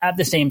 But at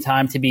the same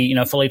time, to be,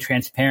 fully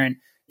transparent,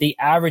 the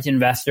average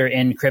investor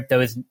in crypto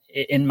is,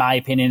 in my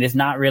opinion, is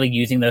not really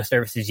using those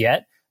services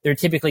yet. They're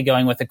typically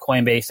going with a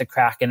Coinbase, a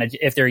Kraken,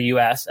 if they're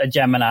US, a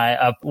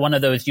Gemini, one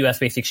of those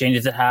US-based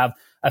exchanges that have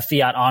a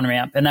fiat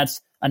on-ramp. And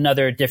that's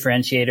another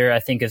differentiator, I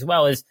think, as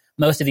well, is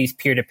most of these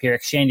peer-to-peer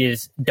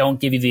exchanges don't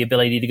give you the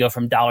ability to go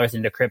from dollars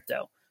into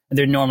crypto.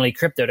 They're normally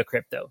crypto to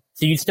crypto.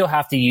 So you still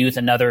have to use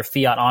another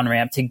fiat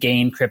on-ramp to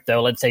gain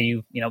crypto. Let's say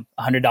you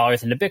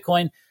 $100 into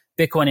Bitcoin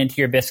into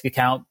your BISC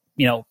account,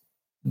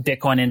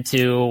 Bitcoin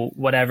into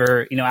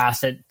whatever,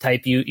 asset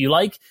type you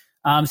like.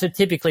 So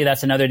typically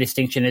that's another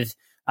distinction is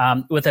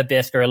with a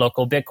BISC or a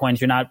local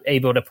Bitcoins, you're not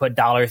able to put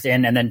dollars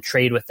in and then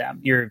trade with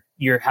them.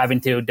 You're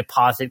having to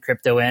deposit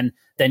crypto in,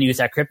 then use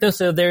that crypto.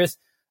 So there's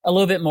a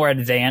little bit more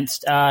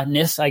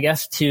advancedness, I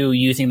guess, to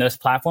using those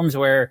platforms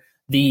where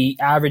the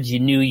average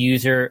new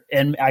user,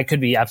 and I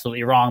could be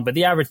absolutely wrong, but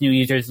the average new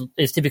user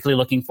is typically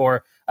looking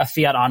for a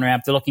fiat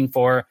on-ramp. They're looking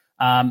for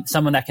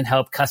someone that can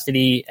help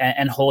custody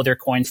and hold their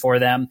coins for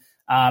them.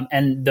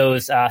 And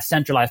those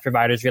centralized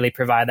providers really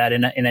provide that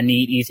in a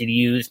neat, easy to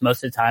use,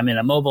 most of the time in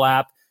a mobile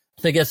app.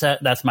 So I guess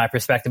that's my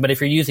perspective. But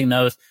if you're using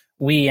those,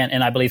 we,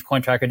 and I believe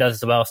CoinTracker does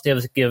as well, still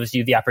gives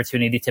you the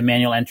opportunity to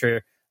manual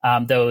enter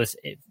those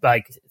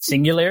like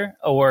singular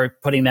or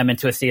putting them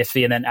into a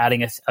CSV and then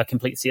adding a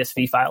complete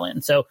CSV file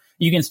in. So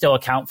you can still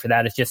account for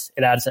that. It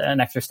adds an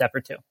extra step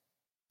or two.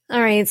 All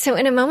right. So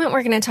in a moment,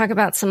 we're going to talk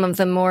about some of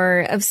the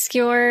more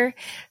obscure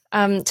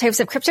types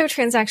of crypto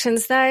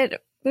transactions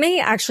that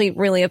may actually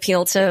really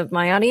appeal to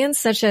my audience,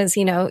 such as,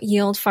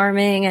 yield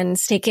farming and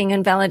staking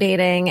and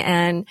validating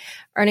and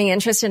earning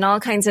interest in all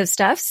kinds of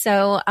stuff.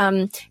 So,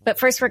 but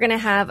first we're going to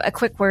have a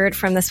quick word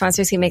from the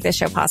sponsors who make this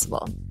show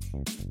possible.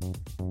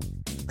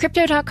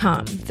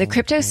 Crypto.com, the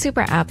crypto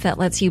super app that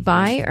lets you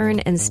buy, earn,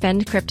 and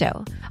spend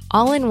crypto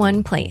all in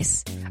one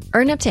place.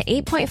 Earn up to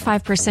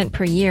 8.5%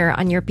 per year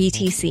on your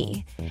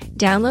BTC.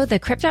 Download the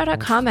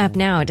Crypto.com app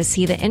now to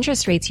see the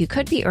interest rates you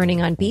could be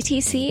earning on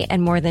BTC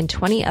and more than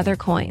 20 other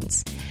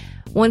coins.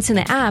 Once in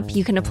the app,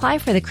 you can apply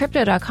for the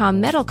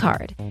Crypto.com Metal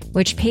Card,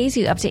 which pays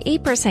you up to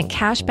 8%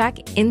 cash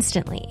back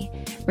instantly.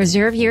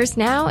 Reserve yours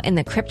now in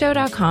the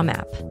Crypto.com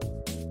app.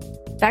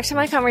 Back to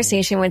my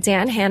conversation with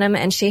Dan Hannum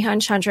and Shehan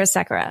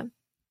Chandrasekera.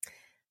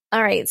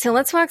 All right, so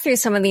let's walk through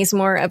some of these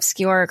more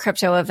obscure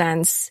crypto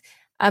events.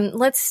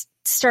 Let's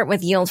start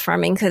with yield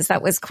farming because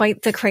that was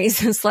quite the craze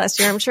this last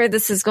year. I'm sure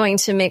this is going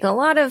to make a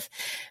lot of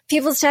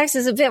people's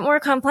taxes a bit more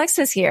complex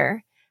this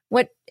year.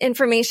 What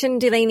information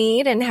do they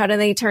need and how do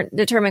they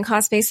determine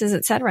cost bases,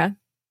 et cetera?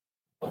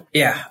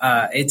 Yeah,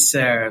 I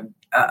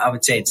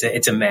would say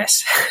it's a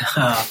mess.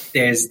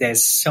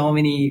 There's so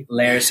many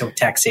layers of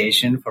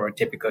taxation for a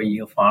typical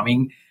yield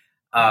farming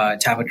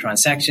type of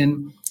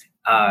transaction.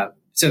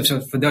 So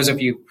for those of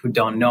you who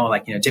don't know,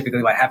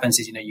 typically what happens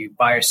is, you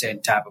buy a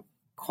certain type of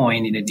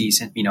coin in a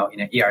decent, in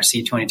an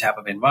ERC20 type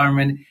of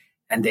environment,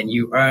 and then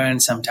you earn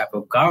some type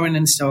of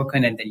governance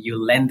token, and then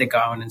you lend the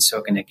governance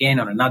token again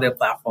on another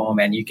platform,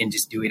 and you can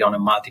just do it on a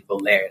multiple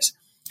layers.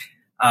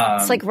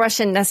 It's like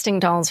Russian nesting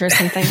dolls or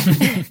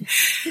something.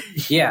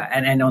 Yeah.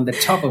 And on the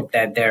top of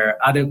that, there are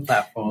other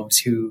platforms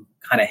who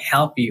kind of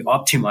help you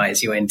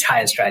optimize your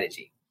entire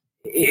strategy.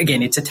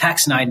 Again, it's a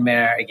tax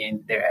nightmare.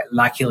 Again,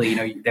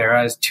 luckily, there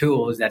are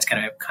tools that's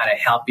going to kind of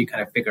help you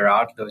kind of figure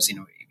out those,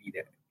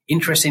 either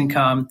interest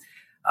income,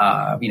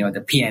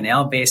 the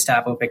P&L based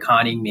type of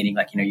accounting, meaning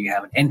you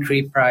have an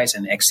entry price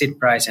and exit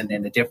price, and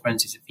then the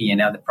difference is the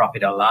P&L, the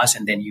profit or loss,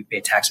 and then you pay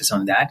taxes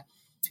on that.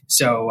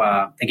 So,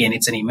 again,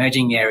 it's an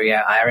emerging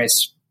area.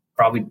 IRS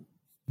probably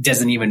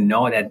doesn't even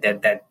know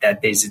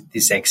that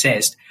this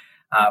exists.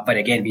 But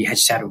again, we had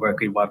to work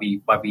with what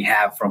we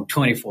have from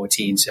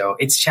 2014. So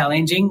it's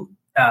challenging.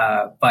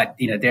 But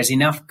there's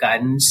enough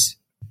guidance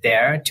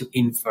there to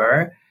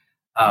infer,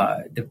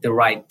 the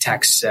right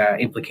tax,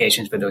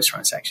 implications for those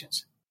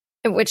transactions.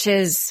 Which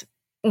is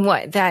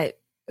what that,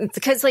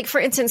 because for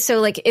instance,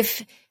 with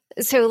the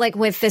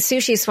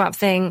sushi swap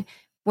thing,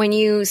 when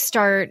you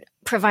start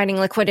providing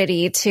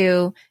liquidity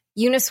to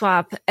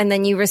Uniswap and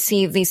then you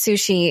receive the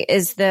sushi,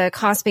 is the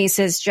cost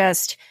basis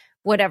just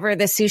whatever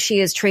the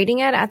sushi is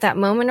trading at that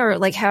moment, or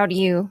how do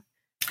you?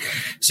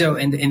 So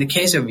in the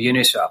case of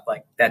Uniswap,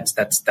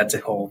 that's a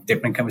whole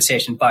different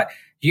conversation. But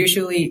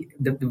usually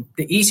the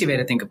easy way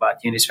to think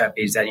about Uniswap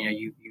is that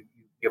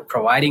you're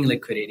providing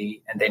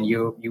liquidity, and then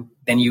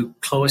you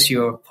close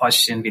your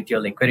position with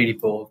your liquidity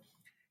pool.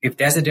 If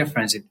there's a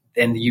difference,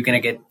 then you're gonna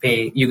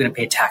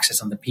pay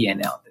taxes on the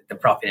P&L, the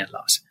profit and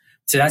loss.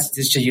 So that's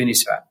just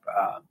Uniswap.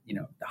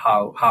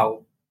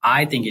 How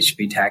I think it should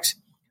be taxed.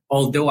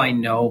 Although I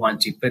know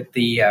once you put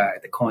the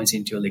coins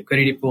into a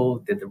liquidity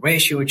pool, that the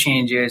ratio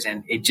changes,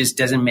 and it just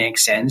doesn't make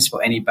sense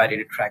for anybody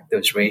to track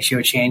those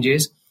ratio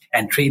changes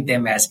and treat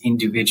them as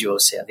individual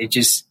sales.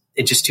 It's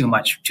just too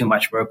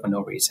much work for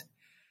no reason.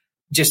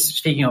 Just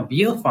speaking of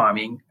yield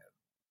farming,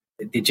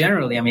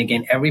 generally, I mean,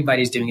 again,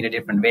 everybody's doing it a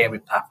different way. Every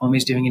platform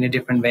is doing it a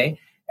different way.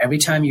 Every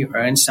time you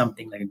earn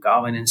something like a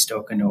governance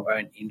token or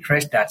earn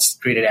interest, that's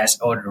treated as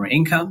ordinary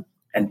income.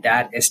 And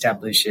that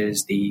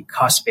establishes the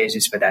cost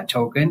basis for that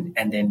token.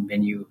 And then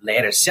when you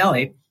later sell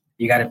it,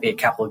 you got to pay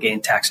capital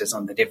gain taxes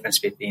on the difference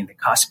between the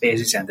cost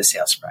basis and the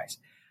sales price.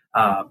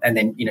 And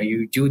then,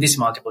 you do this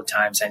multiple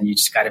times and you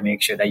just got to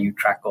make sure that you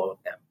track all of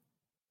them.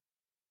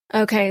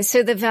 Okay.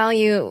 So the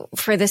value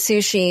for the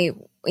sushi,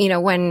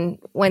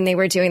 when they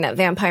were doing that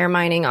vampire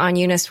mining on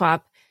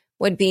Uniswap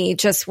would be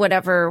just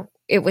whatever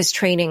it was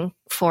trading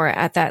for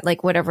at that,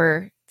 like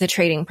whatever the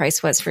trading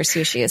price was for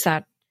sushi. Is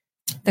that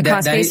the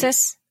cost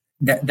basis?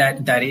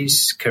 That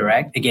is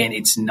correct. Again,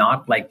 it's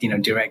not like,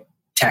 direct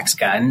tax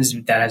guidance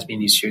that has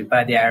been issued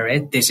by the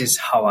IRS. This is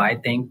how I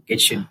think it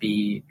should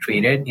be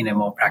treated in a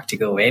more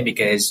practical way,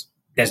 because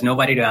there's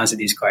nobody to answer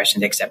these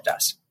questions except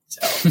us.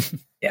 So,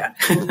 yeah.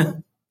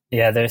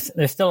 Yeah, there's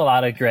still a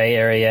lot of gray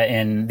area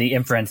in the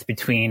inference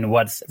between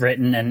what's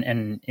written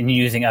and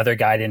using other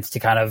guidance to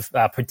kind of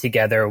put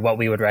together what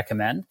we would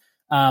recommend.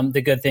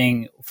 The good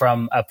thing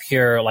from a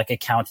pure like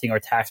accounting or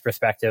tax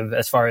perspective,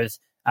 as far as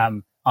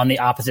on the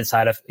opposite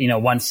side of,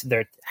 once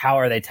how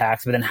are they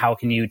taxed, but then how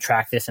can you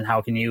track this and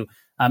how can you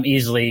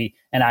easily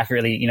and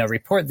accurately,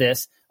 report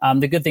this?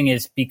 The good thing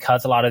is,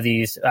 because a lot of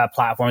these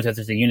platforms, whether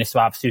it's a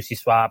Uniswap,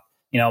 SushiSwap,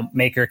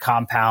 Maker,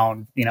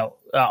 Compound,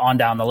 on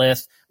down the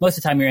list, most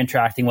of the time you're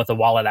interacting with a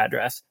wallet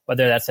address,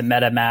 whether that's a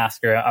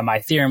MetaMask or a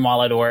MyEthereum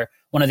wallet or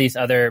one of these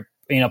other,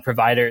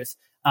 providers.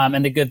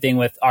 And the good thing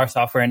with our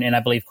software and I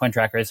believe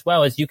CoinTracker as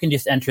well is you can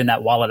just enter in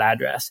that wallet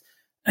address.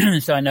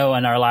 So I know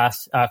in our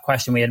last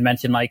question, we had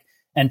mentioned like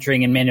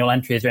entering in manual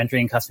entries or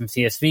entering custom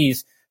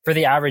CSVs. For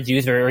the average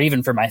user, or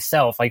even for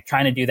myself, like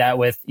trying to do that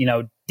with,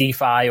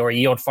 DeFi or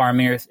yield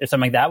farming or something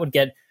like that would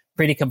get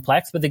pretty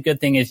complex. But the good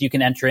thing is you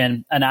can enter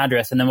in an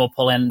address and then we'll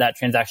pull in that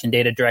transaction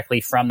data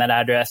directly from that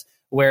address,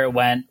 where it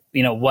went,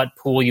 what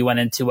pool you went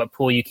into, what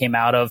pool you came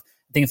out of,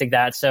 things like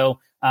that. So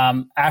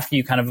after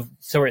you kind of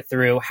sort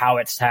through how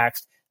it's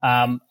taxed,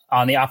 on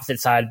the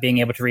opposite side, being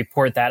able to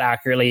report that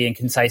accurately and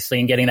concisely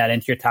and getting that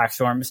into your tax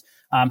forms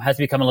has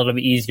become a little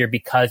bit easier,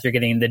 because you're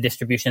getting the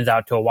distributions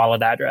out to a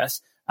wallet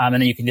address. And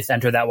then you can just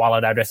enter that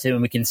wallet address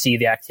and we can see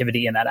the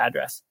activity in that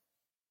address.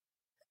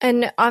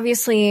 And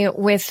obviously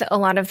with a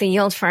lot of the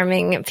yield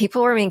farming,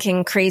 people were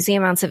making crazy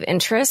amounts of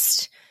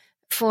interest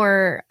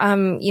for,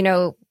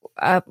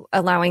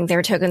 allowing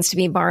their tokens to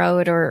be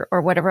borrowed or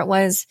whatever it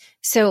was.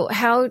 So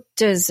how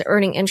does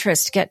earning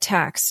interest get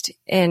taxed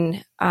by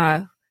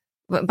the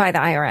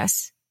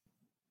IRS?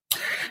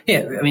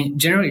 Yeah, I mean,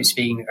 generally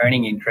speaking,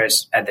 earning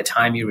interest at the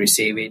time you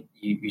receive it,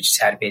 you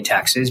just had to pay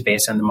taxes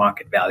based on the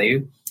market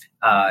value.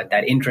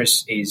 That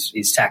interest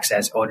is taxed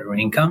as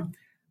ordinary income.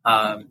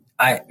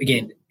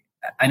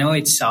 I know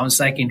it sounds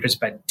like interest,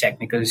 but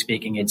technically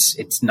speaking,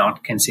 it's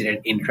not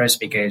considered interest,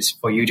 because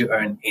for you to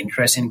earn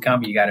interest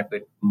income, you got to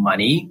put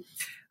money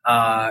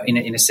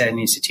in a certain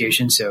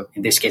institution. So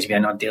in this case, we are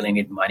not dealing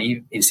with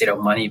money. Instead of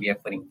money, we are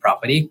putting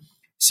property.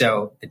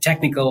 So the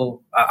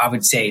technical, I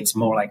would say it's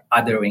more like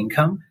other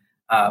income.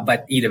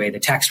 But either way, the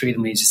tax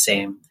treatment is the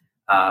same.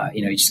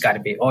 You just got to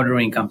pay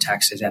ordinary income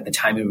taxes at the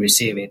time you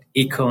receive it,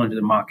 equivalent to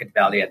the market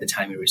value at the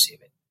time you receive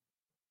it.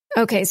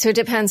 Okay, so it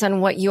depends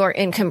on what your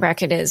income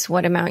bracket is,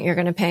 what amount you're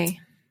going to pay.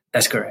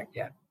 That's correct,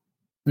 yeah.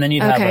 And then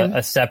you'd have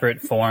a separate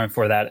form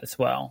for that as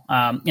well.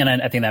 And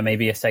I think that may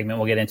be a segment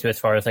we'll get into as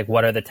far as like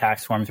what are the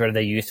tax forms, what are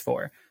they used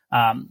for?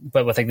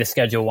 But with like the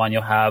Schedule 1,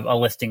 you'll have a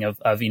listing of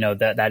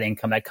that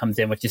income that comes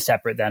in, which is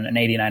separate than an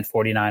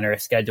 8949 or a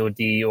Schedule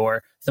D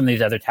or some of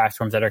these other tax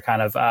forms that are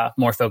kind of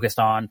more focused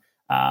on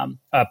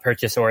a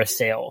purchase or a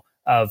sale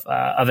of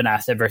an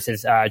asset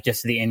versus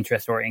just the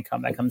interest or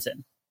income that comes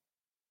in.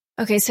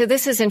 Okay, so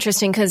this is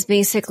interesting because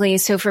basically,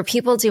 so for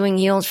people doing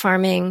yield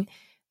farming,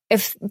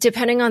 if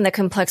depending on the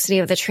complexity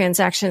of the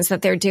transactions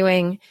that they're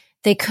doing,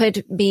 they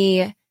could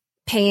be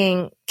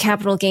paying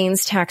capital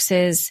gains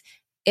taxes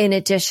in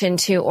addition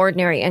to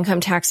ordinary income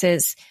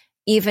taxes,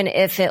 even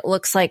if it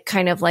looks like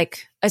kind of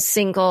like a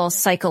single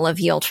cycle of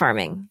yield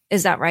farming.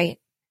 Is that right?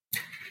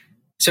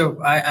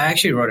 So I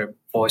actually wrote a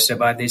post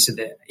about this.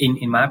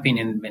 In my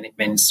opinion,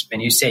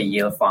 when you say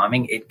yield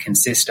farming, it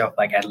consists of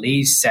like at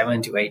least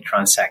 7 to 8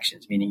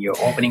 transactions, meaning you're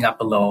opening up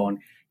a loan,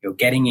 you're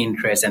getting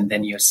interest, and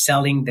then you're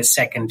selling the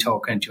second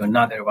token to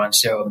another one.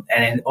 So,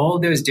 and all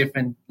those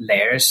different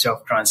layers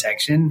of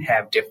transaction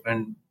have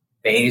different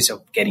ways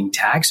of getting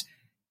taxed.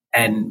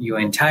 And your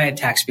entire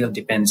tax bill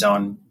depends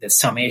on the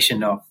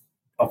summation of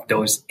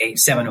those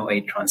 7 or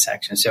 8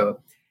 transactions. So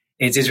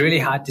it's really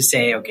hard to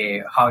say,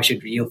 okay, how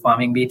should yield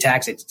farming be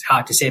taxed? It's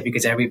hard to say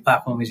because every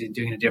platform is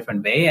doing it a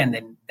different way. And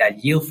then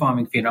that yield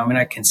farming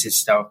phenomena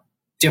consists of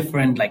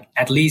different, like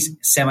at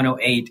least 7 or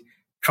 8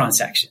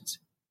 transactions.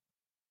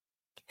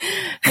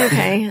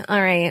 Okay.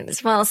 All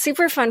right. Well,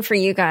 super fun for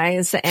you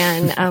guys.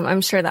 And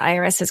I'm sure the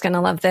IRS is going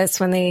to love this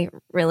when they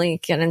really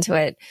get into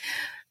it.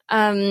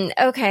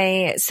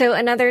 Okay. So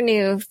another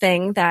new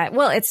thing that,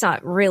 well, it's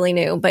not really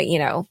new, but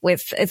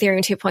with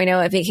Ethereum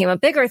 2.0, it became a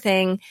bigger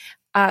thing,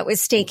 was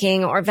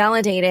staking or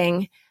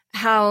validating.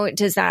 how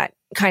does that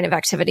kind of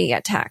activity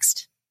get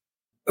taxed?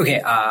 Okay,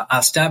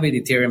 I'll start with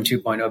Ethereum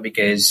 2.0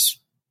 because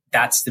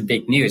that's the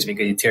big news,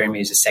 because Ethereum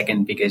is the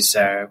second biggest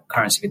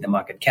currency with the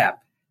market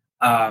cap.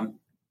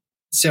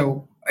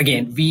 So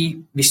again,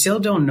 we still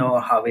don't know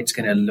how it's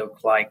going to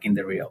look like in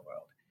the real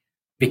world,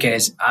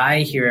 because I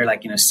hear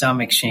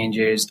some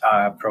exchanges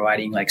are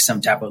providing like some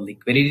type of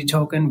liquidity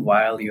token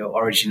while your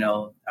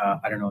original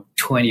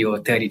 20 or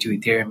 32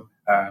 Ethereum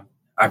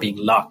are being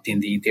locked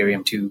in the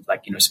Ethereum 2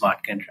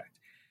 smart contract.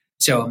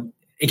 So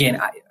again,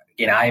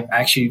 I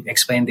actually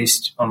explained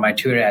this on my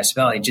Twitter as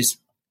well.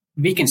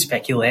 We can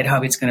speculate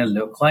how it's going to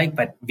look like,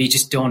 but we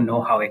just don't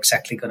know how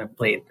exactly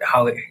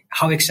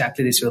how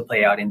exactly this will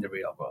play out in the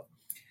real world.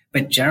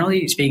 But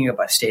generally speaking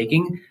about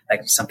staking,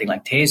 like something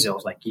like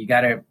Tezos, you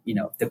gotta,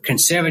 the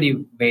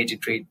conservative way to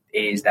treat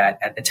is that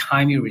at the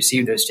time you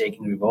receive those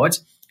staking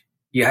rewards,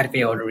 you have to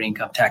pay ordinary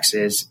income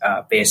taxes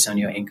based on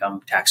your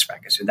income tax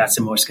bracket. So that's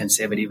the most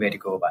conservative way to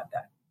go about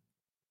that.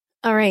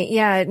 All right.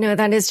 Yeah, no,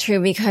 that is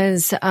true,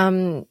 because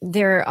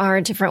there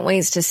are different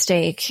ways to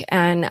stake.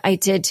 And I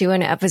did do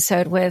an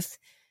episode with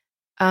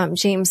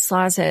James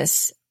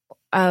Slazis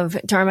of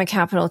Dharma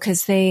Capital,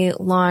 because they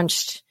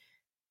launched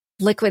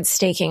Liquid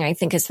Staking, I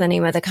think is the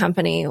name of the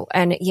company.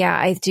 And yeah,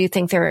 I do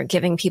think they're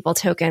giving people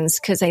tokens,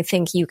 because I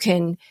think you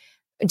can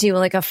do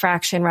like a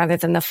fraction rather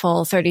than the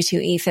full 32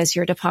 ETH as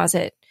your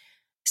deposit.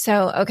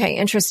 So, okay,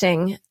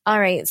 interesting. All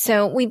right.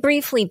 So we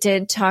briefly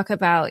did talk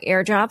about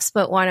airdrops,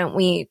 but why don't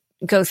we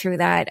go through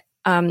that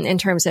in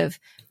terms of,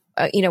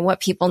 what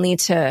people need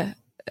to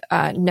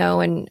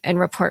know and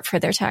report for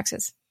their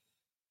taxes?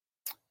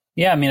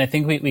 Yeah, I mean, I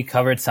think we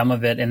covered some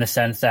of it in the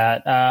sense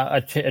that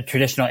a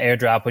traditional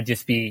airdrop would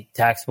just be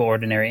taxable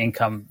ordinary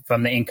income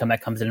from the income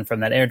that comes in from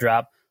that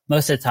airdrop.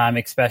 Most of the time,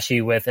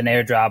 especially with an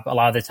airdrop, a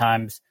lot of the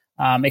times,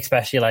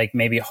 especially like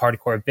maybe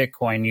hardcore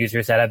Bitcoin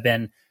users that have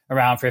been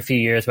around for a few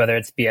years, whether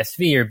it's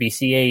BSV or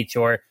BCH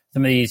or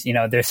some of these,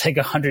 there's like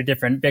 100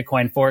 different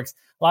Bitcoin forks.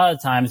 A lot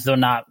of times they'll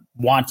not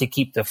want to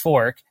keep the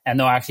fork, and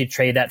they'll actually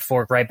trade that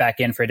fork right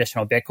back in for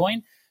additional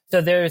Bitcoin.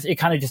 So it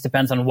kind of just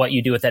depends on what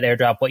you do with that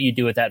airdrop, what you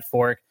do with that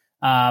fork.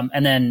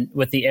 And then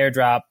with the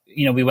airdrop,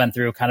 we went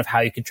through kind of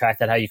how you could track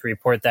that, how you could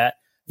report that.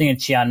 I think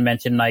Qian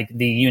mentioned like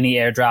the uni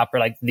airdrop or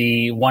like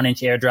the 1-inch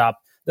airdrop.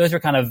 Those were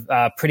kind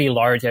of pretty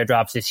large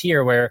airdrops this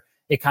year, where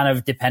it kind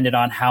of depended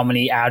on how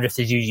many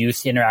addresses you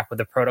use to interact with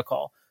the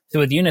protocol. So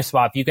with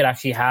Uniswap, you could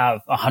actually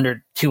have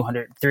 100,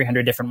 200,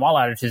 300 different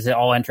wallet addresses that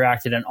all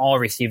interacted and all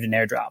received an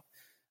airdrop.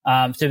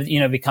 So,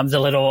 it becomes a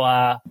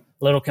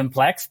little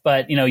complex,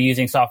 but,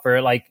 using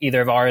software like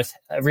either of ours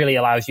really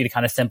allows you to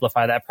kind of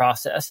simplify that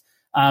process.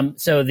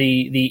 So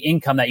the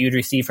income that you'd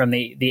receive from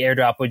the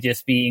airdrop would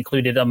just be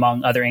included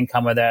among other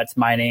income, whether that's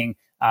mining,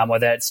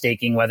 whether that's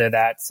staking, whether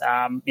that's,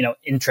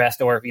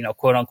 interest or,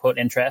 quote unquote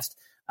interest.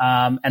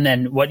 And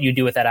then what you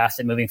do with that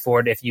asset moving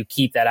forward, if you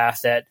keep that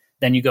asset,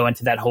 then you go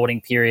into that holding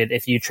period.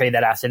 If you trade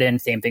that asset in,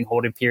 same thing,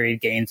 holding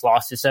period, gains,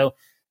 losses. So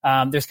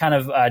there's kind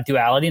of a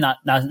duality, not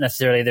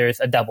necessarily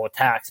there's a double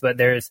tax, but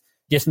there's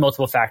just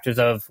multiple factors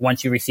of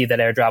once you receive that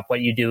airdrop,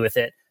 what you do with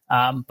it.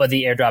 But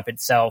the airdrop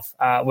itself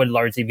would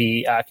largely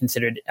be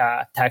considered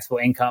taxable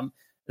income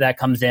that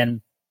comes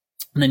in.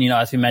 And then,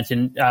 as we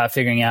mentioned,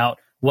 figuring out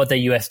what the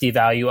USD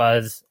value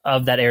was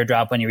of that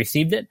airdrop when you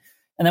received it.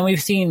 And then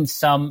we've seen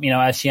some,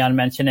 as Qian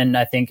mentioned, and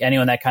I think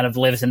anyone that kind of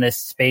lives in this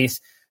space,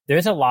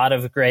 there's a lot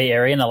of gray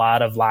area and a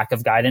lot of lack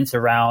of guidance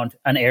around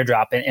an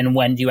airdrop and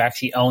when do you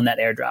actually own that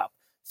airdrop.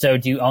 So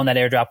do you own that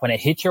airdrop when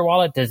it hits your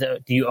wallet? Do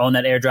you own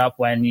that airdrop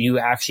when you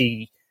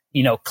actually,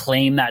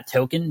 claim that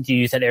token? Do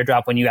you use that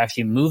airdrop when you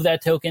actually move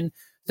that token?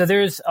 So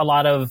there's a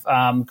lot of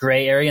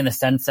gray area in the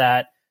sense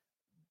that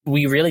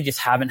we really just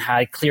haven't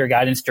had clear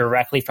guidance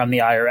directly from the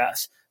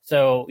IRS.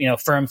 So,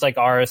 firms like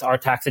ours, our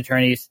tax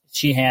attorneys,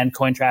 Sheehan,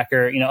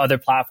 CoinTracker, other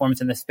platforms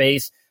in the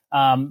space,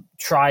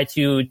 try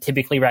to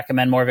typically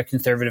recommend more of a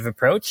conservative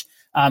approach.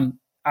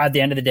 At the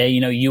end of the day,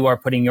 you are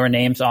putting your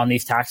names on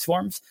these tax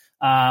forms.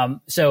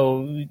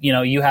 So,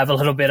 you have a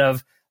little bit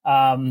of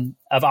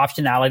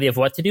optionality of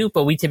what to do,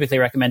 but we typically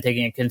recommend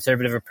taking a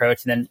conservative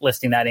approach and then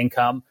listing that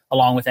income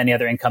along with any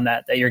other income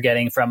that you're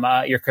getting from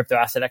your crypto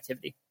asset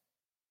activity.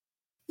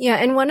 Yeah.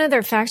 And one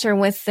other factor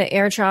with the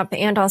airdrop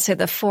and also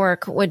the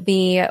fork would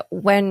be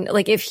when,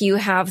 if you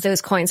have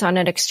those coins on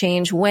an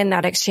exchange, when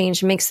that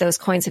exchange makes those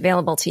coins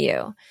available to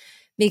you.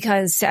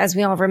 Because as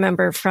we all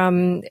remember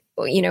from,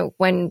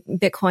 when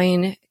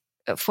Bitcoin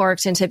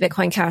forked into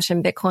Bitcoin Cash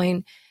and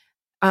Bitcoin,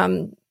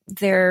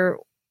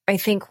 I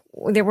think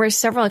there were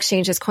several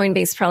exchanges,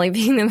 Coinbase probably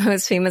being the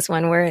most famous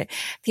one, where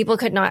people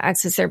could not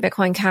access their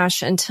Bitcoin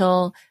Cash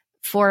until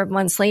 4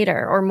 months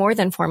later or more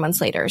than 4 months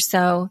later.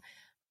 So,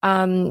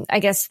 I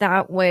guess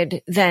that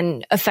would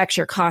then affect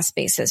your cost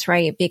basis,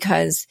 right?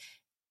 Because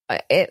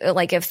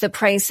if the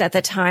price at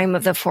the time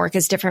of the fork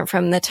is different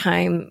from the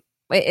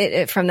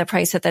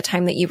price at the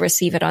time that you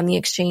receive it on the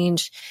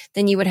exchange,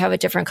 then you would have a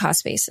different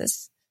cost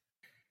basis.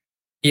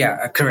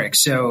 Yeah, correct.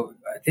 So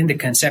I think the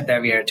concept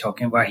that we are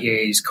talking about here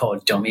is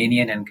called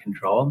dominion and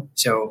control.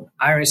 So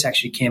IRS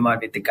actually came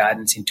out with the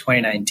guidance in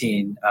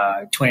 2019,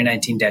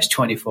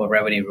 2019-24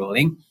 revenue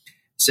ruling.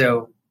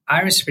 So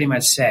IRS pretty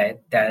much said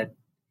that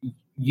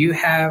you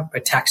have a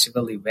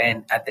taxable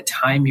event at the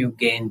time you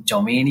gain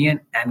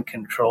dominion and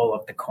control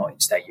of the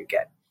coins that you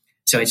get.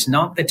 So it's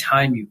not the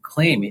time you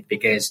claim it,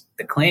 because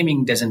the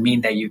claiming doesn't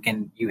mean that you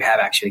have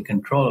actually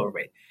control over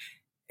it.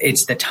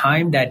 It's the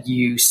time that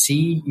you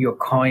see your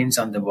coins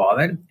on the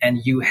wallet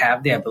and you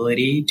have the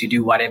ability to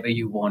do whatever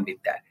you want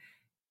with that.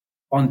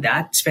 On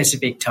that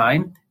specific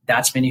time,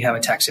 that's when you have a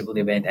taxable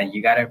event, and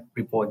you got to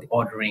report the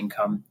order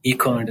income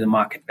equivalent to the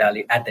market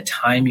value at the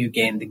time you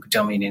gain the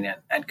dominion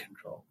and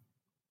control.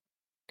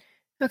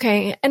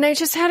 Okay. And I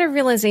just had a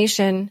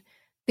realization,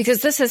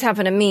 because this has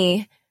happened to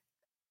me.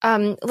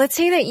 Let's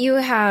say that you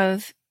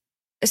have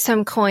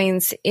some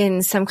coins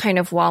in some kind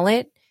of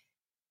wallet,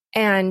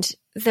 and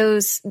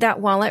that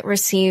wallet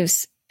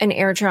receives an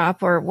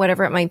airdrop or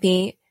whatever it might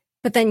be,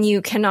 but then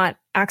you cannot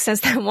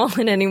access that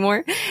wallet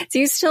anymore. So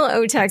you still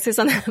owe taxes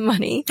on that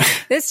money.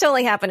 This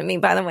totally happened to me,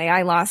 by the way.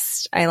 I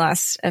lost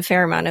a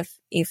fair amount of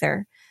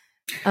Ether.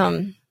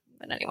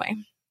 But anyway.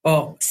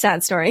 Oh,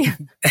 sad story.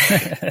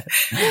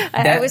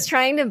 I was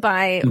trying to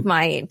buy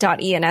my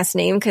 .ens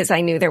name because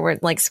I knew there were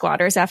like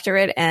squatters after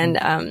it,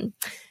 and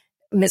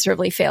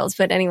miserably failed.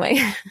 But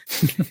anyway.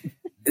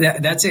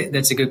 That's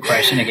a good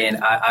question.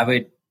 Again, I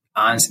would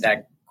answer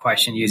that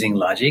question using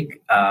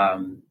logic.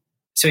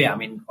 So yeah, I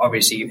mean,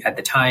 obviously at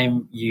the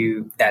time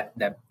that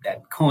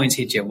coins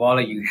hit your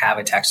wallet, you have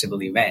a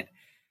taxable event.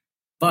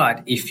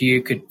 But if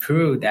you could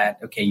prove that,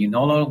 okay, you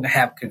no longer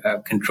have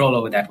control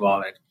over that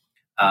wallet,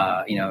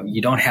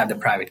 you don't have the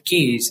private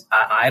keys,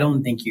 I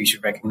don't think you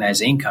should recognize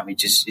the income. It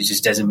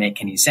just doesn't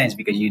make any sense,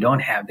 because you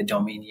don't have the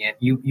dominion.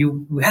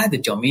 You have the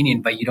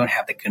dominion, but you don't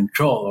have the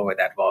control over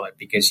that wallet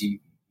because you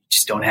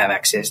just don't have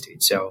access to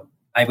it. So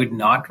I would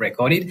not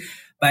record it.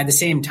 But at the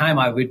same time,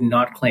 I would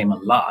not claim a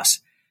loss,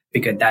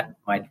 because that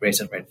might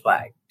raise a red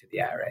flag to the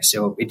IRS.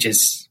 So it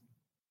just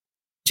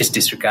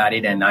disregard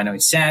it. And I know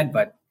it's sad,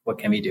 but what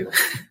can we do?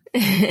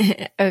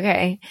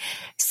 Okay.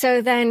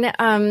 So then,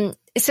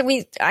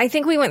 I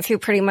think we went through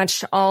pretty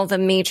much all the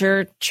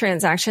major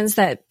transactions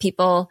that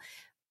people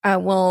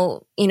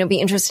will, be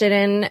interested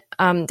in.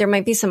 There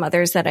might be some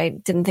others that I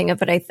didn't think of,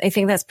 but I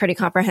think that's pretty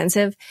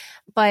comprehensive.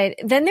 But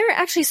then there are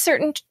actually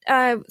certain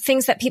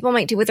things that people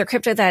might do with their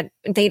crypto that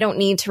they don't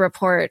need to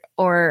report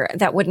or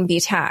that wouldn't be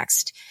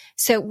taxed.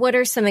 So what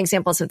are some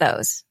examples of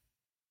those?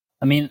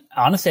 I mean,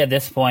 honestly, at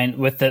this point,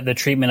 with the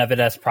treatment of it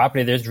as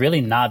property, there's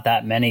really not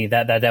that many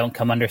that don't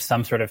come under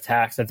some sort of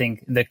tax. I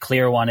think the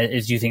clear one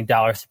is using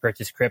dollars to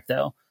purchase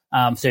crypto.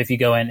 So if you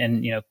go in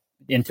and,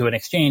 into an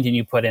exchange and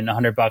you put in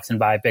 $100 and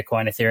buy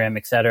Bitcoin, Ethereum,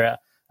 et cetera,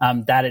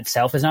 that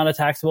itself is not a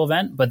taxable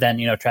event. But then,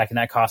 tracking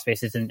that cost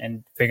basis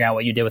and figuring out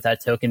what you did with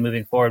that token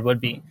moving forward would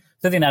be.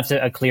 So I think that's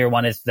a clear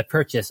one, is the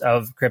purchase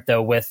of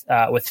crypto with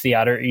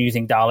fiat or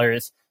using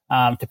dollars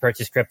to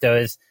purchase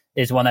crypto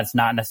is one that's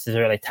not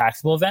necessarily a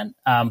taxable event,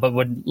 but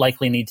would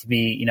likely need to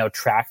be,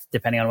 tracked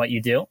depending on what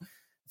you do.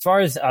 As far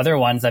as other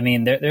ones, I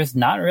mean, there's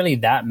not really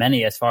that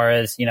many as far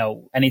as,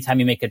 anytime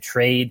you make a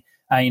trade,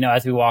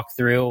 as we walk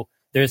through,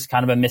 there's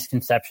kind of a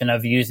misconception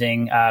of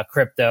using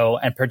crypto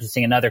and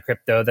purchasing another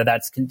crypto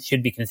that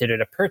should be considered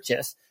a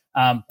purchase.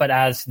 But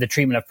as the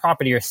treatment of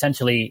property, you're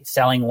essentially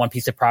selling one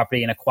piece of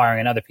property and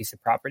acquiring another piece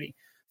of property.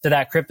 So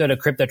that crypto to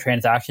crypto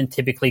transaction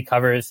typically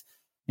covers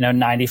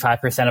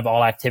 95% of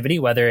all activity,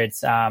 whether it's,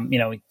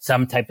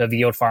 some type of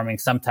yield farming,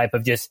 some type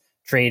of just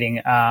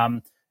trading.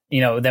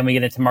 Then we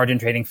get into margin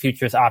trading,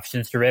 futures,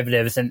 options,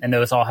 derivatives, and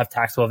those all have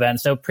taxable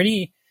events. So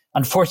pretty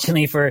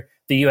unfortunately for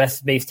the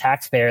US based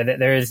taxpayer, that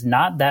there is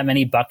not that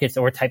many buckets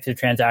or types of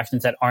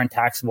transactions that aren't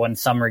taxable in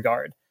some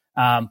regard.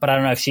 But I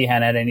don't know if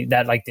Shehan had any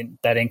that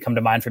didn't come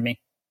to mind for me.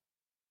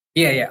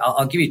 Yeah.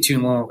 I'll give you two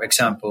more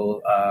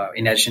examples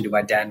in addition to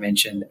what Dan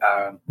mentioned,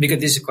 because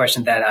this is a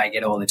question that I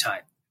get all the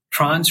time.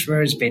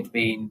 Transfers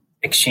between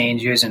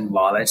exchanges and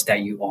wallets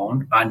that you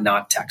own are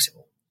not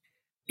taxable.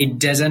 It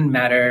doesn't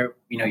matter,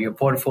 your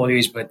portfolio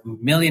is worth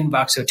 $1 million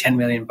or $10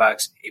 million.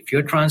 If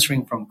you're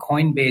transferring from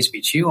Coinbase,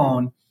 which you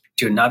own,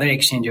 to another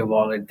exchange or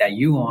wallet that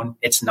you own,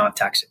 it's not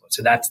taxable.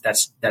 So that's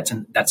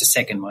a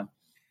second one.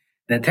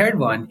 And the third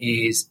one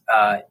is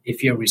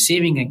if you're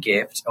receiving a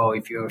gift or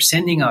if you're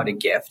sending out a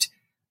gift,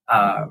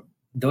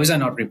 those are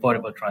not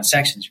reportable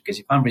transactions, because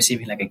if I'm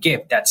receiving like a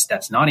gift,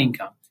 that's not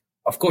income.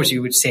 Of course,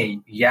 you would say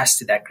yes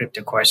to that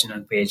crypto question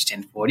on page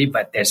 1040,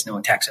 but there's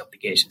no tax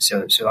obligation.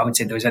 So I would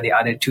say those are the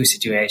other two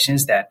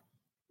situations that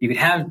you could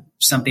have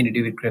something to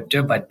do with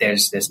crypto, but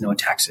there's no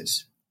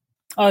taxes.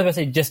 I was going to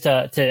say, just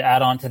to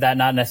add on to that,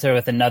 not necessarily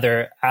with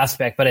another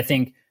aspect, but I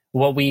think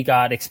what we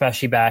got,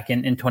 especially back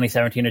in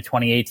 2017 or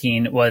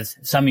 2018, was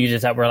some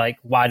users that were like,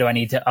 why do I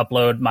need to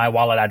upload my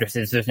wallet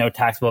addresses? There's no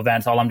taxable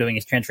events. All I'm doing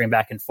is transferring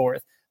back and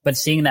forth. But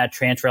seeing that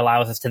transfer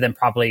allows us to then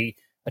probably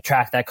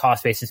track that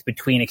cost basis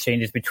between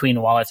exchanges,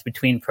 between wallets,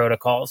 between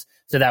protocols,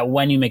 so that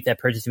when you make that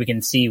purchase, we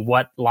can see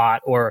what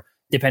lot, or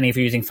depending if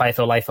you're using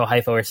FIFO, LIFO,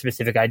 HIFO, or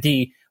specific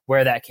ID,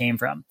 where that came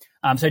from.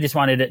 So I just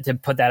wanted to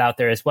put that out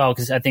there as well,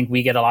 because I think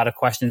we get a lot of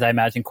questions. I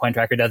imagine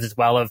CoinTracker does as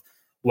well, of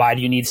why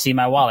do you need to see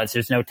my wallets?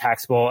 There's no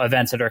taxable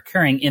events that are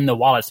occurring in the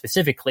wallet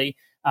specifically,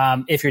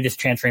 if you're just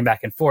transferring back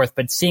and forth.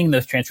 But seeing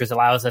those transfers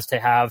allows us to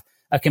have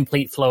a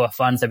complete flow of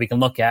funds that we can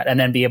look at and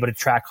then be able to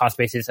track cost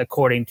basis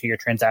according to your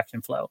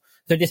transaction flow.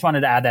 So I just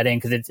wanted to add that in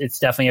because it's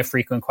definitely a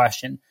frequent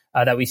question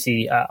that we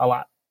see a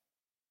lot.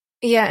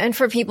 Yeah. And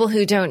for people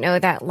who don't know,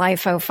 that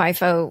LIFO,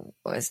 FIFO,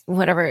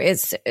 whatever,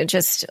 is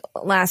just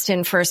last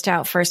in, first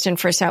out,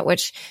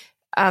 which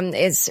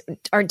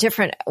are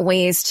different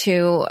ways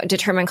to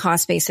determine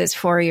cost basis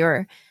for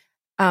your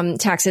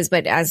taxes.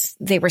 But as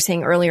they were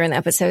saying earlier in the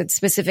episode,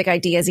 specific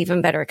ID is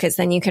even better, because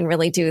then you can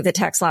really do the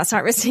tax loss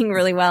harvesting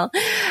really well.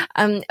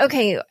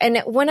 Okay. And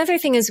one other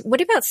thing is,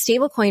 what about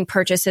stablecoin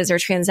purchases or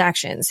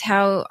transactions?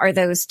 How are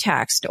those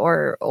taxed,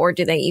 or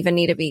do they even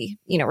need to be,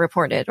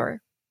 reported or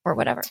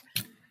whatever?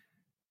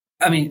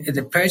 I mean,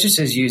 the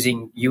purchases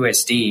using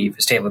USD for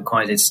stable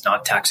coins, it's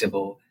not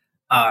taxable.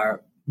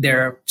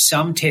 There are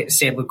some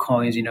stable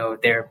coins,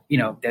 they're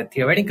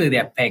theoretically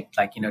they're pegged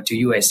to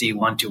USD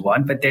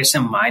 1-to-1, but there's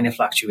some minor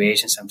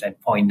fluctuations, sometimes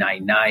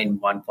 0.99,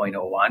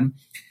 1.01.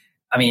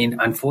 I mean,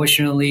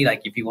 unfortunately,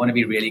 if you want to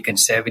be really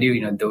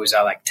conservative, those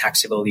are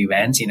taxable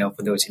events,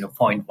 for those,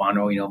 0.1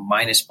 or,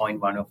 minus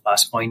 0.1 or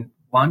plus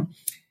 0.1.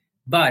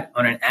 But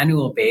on an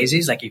annual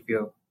basis, if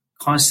you're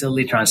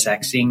constantly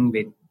transacting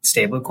with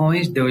stable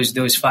coins,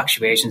 those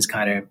fluctuations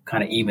kind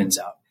of evens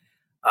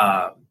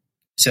out.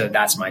 So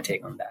that's my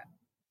take on that.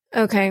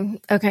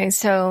 Okay.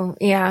 So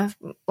yeah,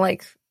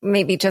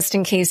 maybe just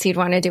in case you'd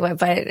want to do it,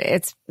 but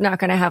it's not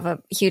going to have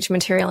a huge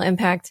material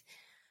impact.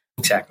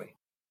 Exactly.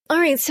 All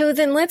right. So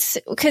then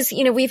because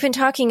we've been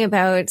talking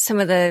about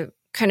some of the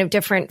kind of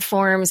different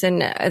forms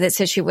and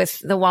this issue with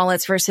the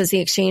wallets versus the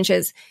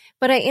exchanges.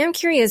 But I am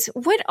curious,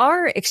 what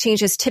are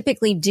exchanges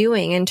typically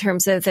doing in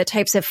terms of the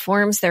types of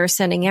forms they're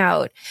sending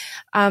out?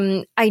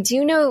 I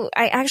do know,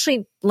 I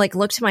actually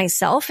looked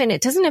myself, and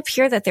it doesn't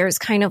appear that there's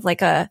kind of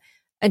a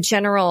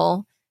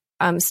general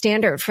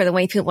standard for the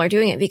way people are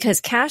doing it,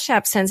 because Cash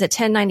App sends a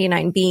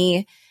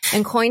 1099B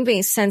and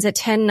Coinbase sends a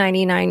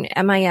 1099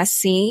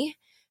 MISC.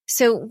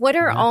 So what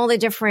are all the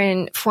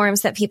different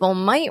forms that people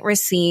might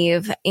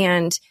receive,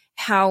 and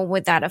how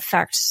would that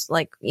affect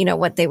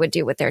what they would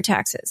do with their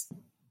taxes?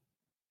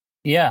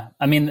 Yeah.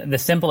 I mean, the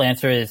simple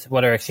answer is,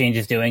 what are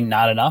exchanges doing?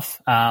 Not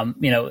enough.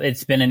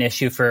 It's been an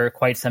issue for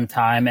quite some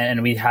time,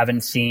 and we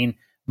haven't seen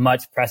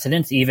much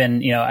precedence.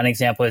 Even, an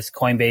example is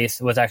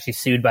Coinbase was actually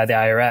sued by the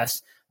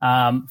IRS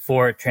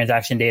for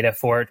transaction data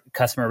for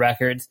customer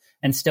records,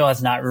 and still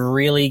has not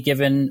really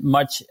given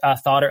much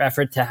thought or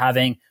effort to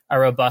having a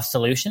robust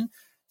solution.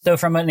 So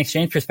from an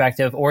exchange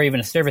perspective, or even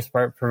a service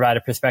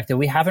provider perspective,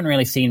 we haven't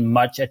really seen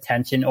much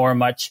attention or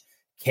much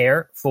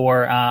care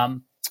for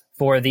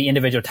the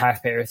individual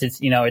taxpayers.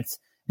 It's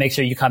make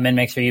sure you come in,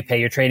 make sure you pay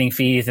your trading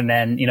fees, and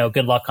then,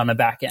 good luck on the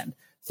back end.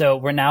 So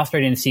we're now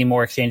starting to see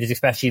more exchanges,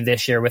 especially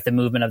this year with the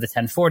movement of the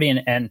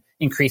 1040 and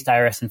increased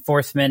IRS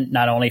enforcement,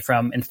 not only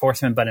from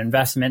enforcement, but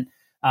investment,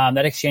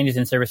 that exchanges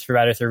and service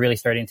providers are really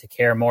starting to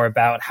care more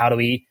about how do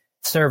we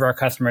serve our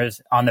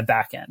customers on the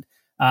back end.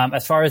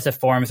 As far as the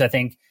forms, I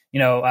think,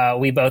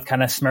 we both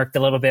kind of smirked a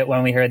little bit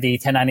when we heard the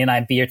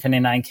 1099B or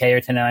 1099K or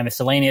 1099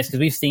 miscellaneous, because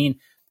we've seen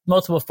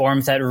multiple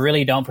forms that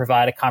really don't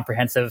provide a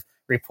comprehensive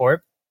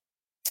report.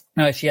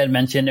 As she had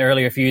mentioned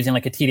earlier, if you're using a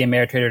TD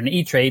Ameritrade or an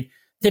E-Trade,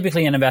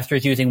 typically an investor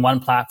is using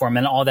one platform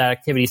and all that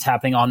activity is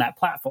happening on that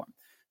platform.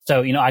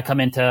 So, I come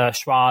into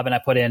Schwab and I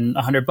put in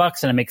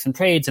 $100 and I make some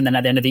trades. And then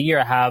at the end of the year,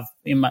 I have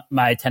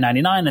my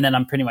 1099 and then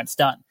I'm pretty much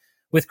done.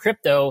 With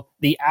crypto,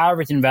 the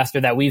average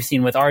investor that we've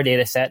seen with our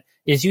data set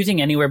is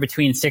using anywhere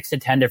between 6 to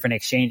 10 different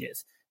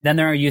exchanges. Then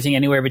they're using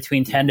anywhere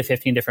between 10 to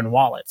 15 different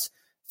wallets.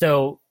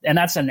 So, and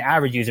that's an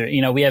average user.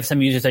 We have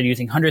some users that are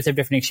using hundreds of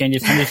different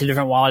exchanges, hundreds of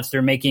different wallets.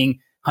 They're making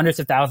hundreds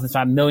of thousands,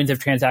 not millions of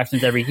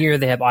transactions every year.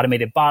 They have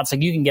automated bots.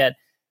 You can get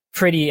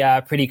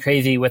pretty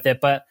crazy with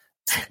it. But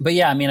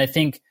yeah, I mean, I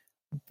think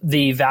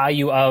the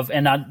value of,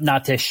 and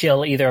not to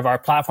shill either of our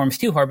platforms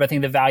too hard, but I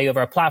think the value of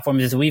our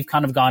platforms is we've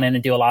kind of gone in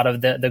and do a lot of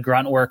the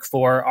grunt work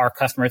for our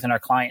customers and our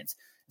clients.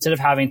 Instead of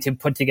having to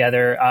put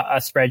together a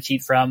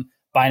spreadsheet from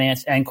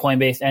Binance and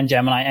Coinbase and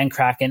Gemini and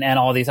Kraken and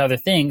all these other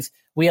things,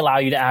 we allow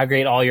you to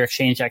aggregate all your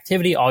exchange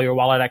activity, all your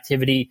wallet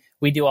activity.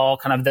 We do all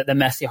kind of the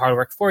messy hard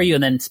work for you,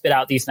 and then spit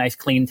out these nice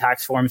clean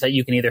tax forms that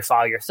you can either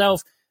file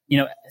yourself,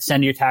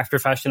 send your tax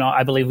professional.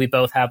 I believe we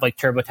both have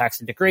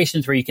TurboTax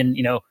integrations where you can,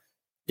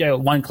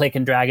 one click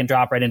and drag and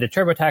drop right into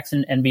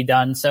TurboTax and be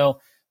done. So,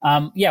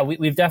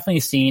 we've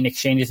definitely seen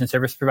exchanges and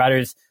service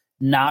providers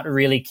not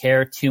really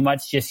care too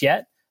much just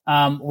yet.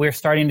 We're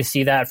starting to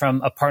see that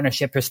from a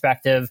partnership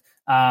perspective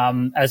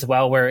as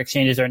well, where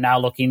exchanges are now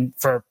looking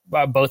for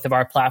both of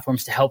our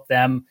platforms to help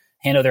them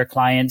handle their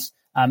clients.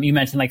 You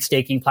mentioned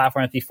staking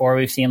platforms before.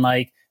 We've seen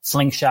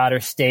Slingshot or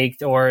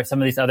Staked or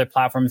some of these other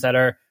platforms that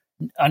are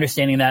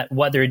understanding that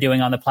what they're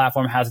doing on the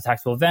platform has a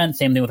taxable event.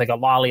 Same thing with a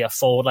Lolly, a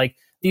Fold.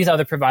 These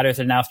other providers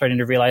are now starting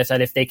to realize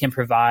that if they can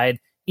provide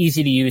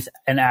easy to use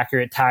and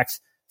accurate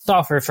tax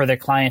software for their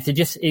clients.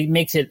 It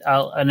makes it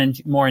a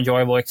more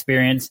enjoyable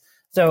experience.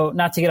 So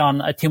not to get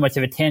on too much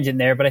of a tangent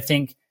there, but I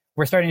think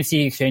we're starting to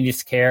see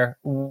exchanges care.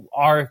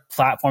 Our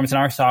platforms and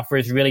our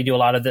softwares really do a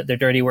lot of the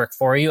dirty work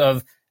for you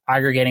of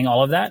aggregating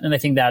all of that. And I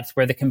think that's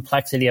where the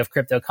complexity of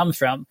crypto comes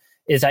from,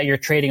 is that you're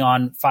trading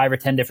on 5 or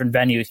 10 different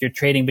venues. You're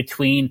trading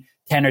between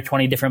 10 or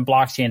 20 different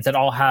blockchains that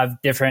all have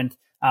different,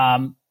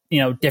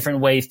 different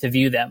ways to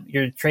view them.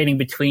 You're trading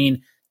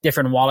between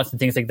different wallets and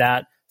things like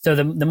that. So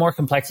the more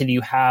complexity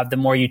you have, the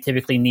more you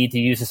typically need to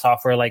use a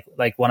software like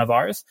one of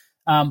ours.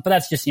 But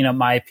that's just,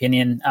 my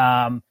opinion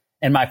and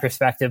my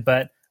perspective.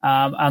 But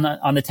on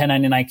the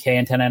 1099K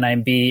and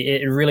 1099B,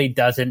 it really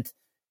doesn't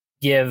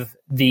give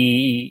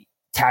the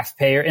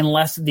taxpayer,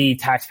 unless the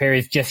taxpayer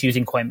is just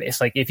using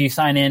Coinbase. Like if you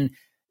sign in,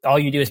 all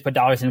you do is put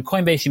dollars in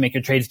Coinbase, you make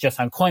your trades just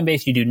on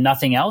Coinbase, you do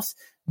nothing else,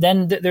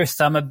 then there's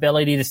some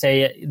ability to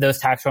say those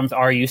tax forms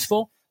are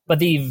useful. But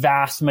the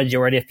vast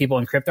majority of people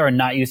in crypto are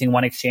not using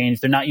one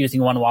exchange. They're not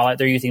using one wallet.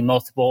 They're using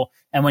multiple.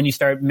 And when you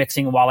start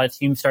mixing wallets,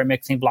 you start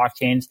mixing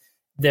blockchains,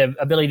 the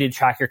ability to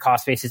track your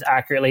cost bases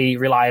accurately,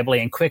 reliably,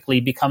 and quickly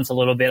becomes a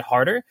little bit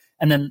harder.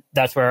 And then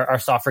that's where our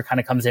software kind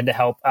of comes in to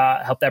help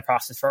that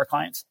process for our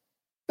clients.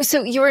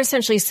 So you're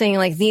essentially saying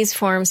like these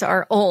forms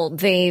are old.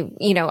 They,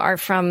 are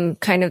from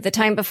kind of the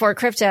time before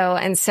crypto.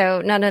 And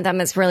so none of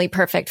them is really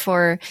perfect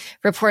for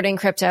reporting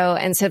crypto.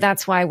 And so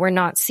that's why we're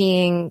not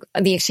seeing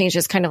the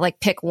exchanges kind of like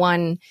pick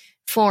one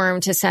form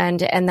to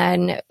send. And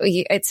then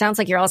it sounds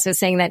like you're also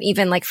saying that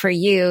even like for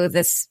you,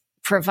 this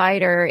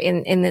provider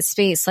in this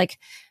space, like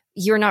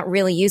you're not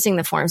really using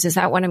the forms. Is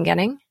that what I'm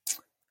getting?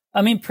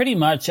 I mean, pretty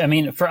much. I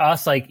mean, for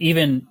us, like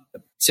even...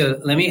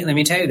 So let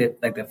me tell you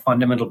the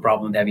fundamental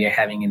problem that we are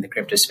having in the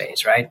crypto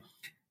space, right?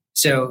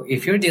 So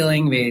if you're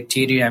dealing with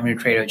TD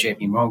Ameritrade or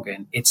JP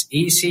Morgan, it's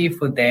easy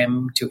for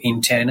them to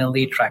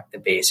internally track the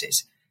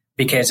basis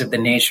because of the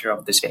nature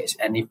of the space.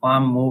 And if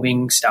I'm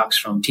moving stocks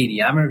from TD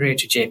Ameritrade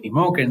to JP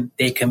Morgan,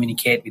 they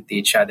communicate with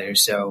each other.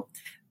 So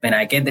when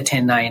I get the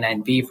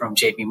 1099B from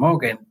JP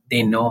Morgan,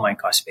 they know my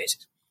cost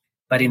basis.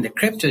 But in the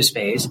crypto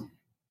space,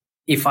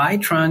 if I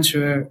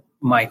transfer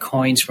my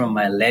coins from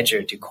my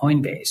ledger to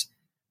Coinbase,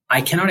 I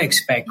cannot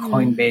expect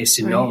Coinbase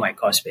to know my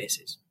cost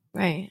basis.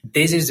 Right.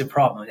 This is the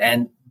problem.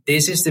 And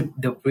this is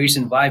the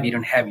reason why we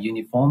don't have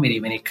uniformity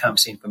when it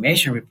comes to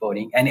information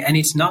reporting. And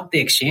it's not the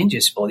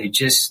exchange's fault, it's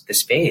just the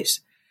space.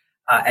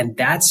 And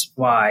that's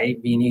why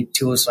we need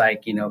tools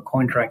like,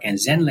 Cointrack and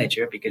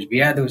Zenledger, because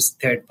we are those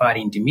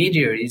third-party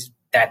intermediaries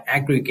that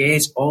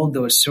aggregates all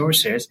those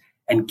sources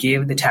and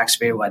give the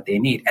taxpayer what they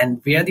need.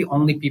 And we are the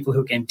only people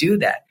who can do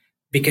that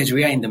because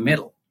we are in the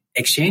middle.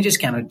 Exchanges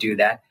cannot do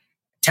that.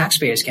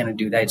 Taxpayers cannot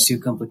do that. It's too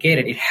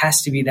complicated. It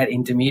has to be that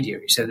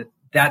intermediary. So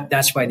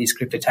that's why these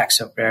crypto tax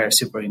software are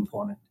super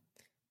important.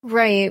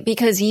 Right.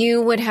 Because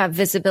you would have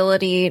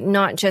visibility,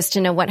 not just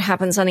to know what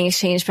happens on the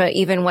exchange, but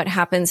even what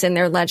happens in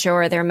their ledger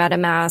or their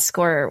MetaMask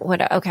or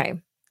what. Okay.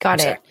 Got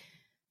exactly. It.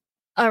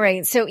 All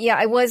right. So yeah,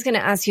 I was going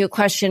to ask you a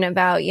question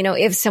about,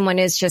 if someone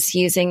is just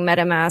using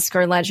MetaMask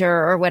or Ledger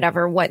or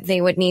whatever, what they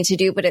would need to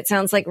do. But it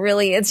sounds like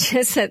really it's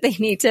just that they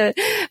need to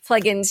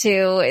plug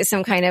into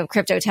some kind of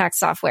crypto tax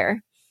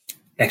software.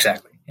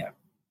 Exactly. Yeah.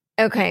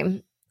 Okay.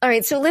 All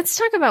right. So let's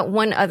talk about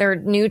one other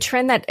new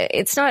trend that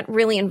it's not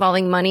really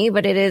involving money,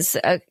 but it is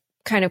a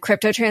kind of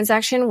crypto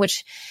transaction,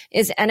 which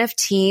is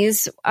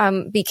NFTs,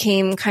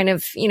 became kind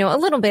of, a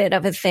little bit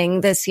of a thing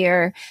this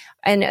year.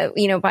 And,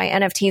 by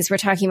NFTs, we're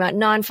talking about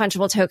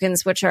non-fungible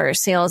tokens, which are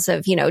sales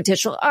of,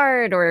 digital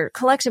art or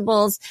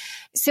collectibles.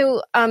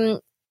 So,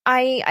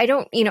 I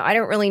don't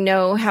really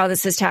know how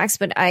this is taxed,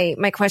 but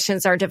my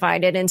questions are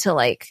divided into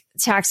like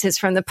taxes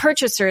from the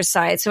purchaser's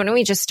side. So why don't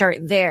we just start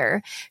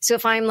there? So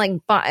if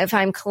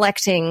I'm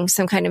collecting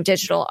some kind of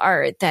digital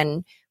art,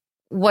 then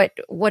what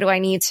do I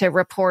need to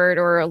report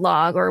or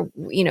log, or,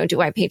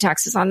 do I pay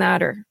taxes on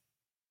that? Or?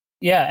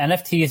 Yeah,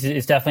 NFTs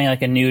is definitely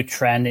like a new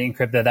trend in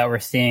crypto that we're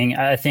seeing.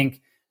 I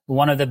think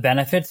one of the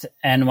benefits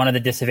and one of the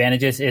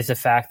disadvantages is the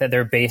fact that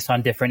they're based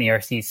on different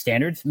ERC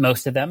standards,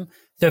 most of them.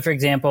 So for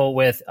example,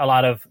 with a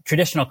lot of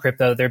traditional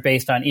crypto, they're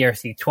based on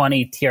ERC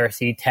 20,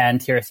 TRC 10,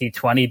 TRC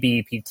 20,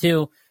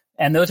 BEP2.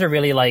 And those are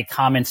really like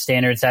common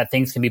standards that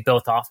things can be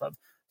built off of.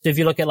 So if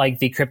you look at like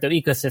the crypto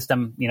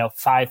ecosystem,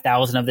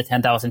 5,000 of the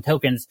 10,000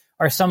 tokens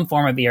are some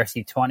form of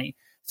ERC 20.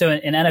 So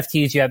in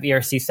NFTs, you have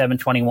ERC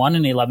 721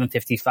 and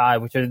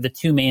 1155, which are the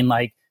two main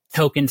like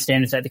token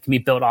standards that can be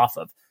built off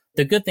of.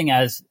 The good thing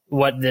as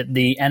what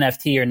the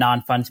NFT or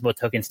non-fungible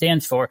token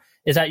stands for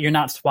is that you're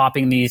not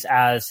swapping these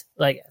as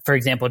like, for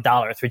example,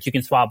 dollars, which you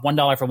can swap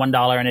 $1 for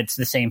 $1 and it's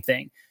the same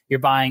thing. You're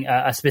buying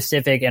a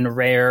specific and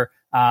rare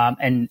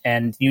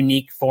and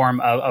unique form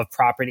of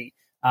property.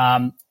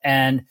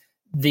 And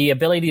the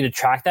ability to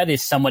track that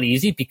is somewhat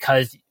easy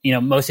because,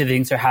 most of the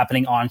things are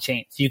happening on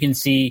chain. So you can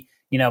see,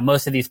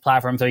 most of these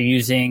platforms are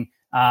using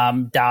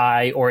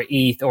DAI or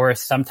ETH or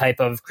some type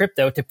of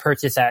crypto to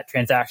purchase that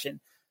transaction.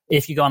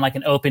 If you go on like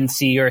an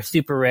OpenSea or a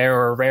super rare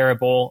or a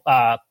Rarible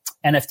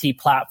NFT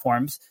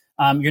platforms,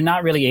 you're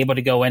not really able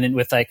to go in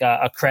with like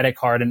a credit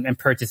card and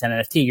purchase an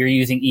NFT. You're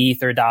using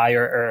ETH or DAI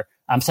or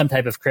some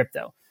type of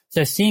crypto.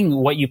 So seeing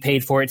what you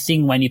paid for it,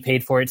 seeing when you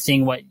paid for it,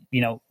 seeing what,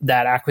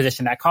 that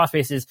acquisition, that cost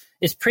base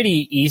is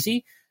pretty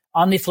easy.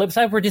 On the flip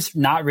side, we're just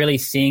not really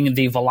seeing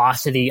the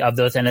velocity of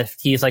those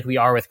NFTs like we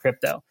are with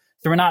crypto.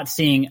 So we're not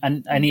seeing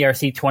an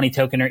ERC20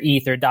 token or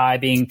ETH or DAI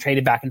being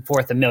traded back and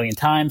forth a million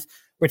times.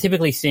 We're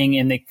typically seeing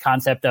in the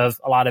concept of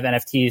a lot of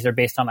NFTs are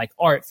based on like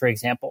art, for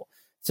example.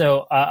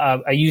 So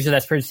a user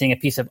that's purchasing a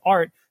piece of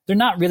art, they're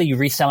not really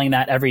reselling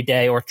that every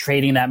day or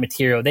trading that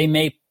material. They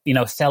may,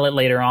 sell it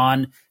later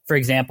on. For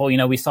example,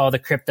 we saw the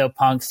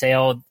CryptoPunk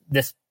sale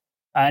this,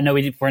 I know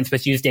we weren't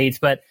supposed to use dates,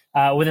 but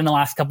within the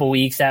last couple of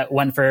weeks that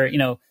went for,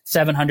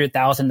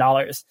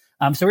 $700,000.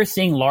 So we're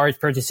seeing large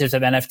purchases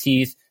of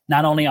NFTs,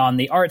 not only on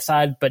the art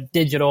side, but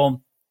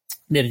digital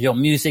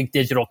music,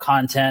 digital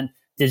content,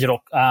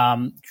 digital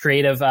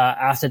creative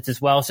assets as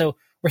well. So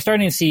we're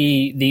starting to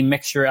see the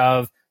mixture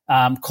of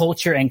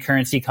culture and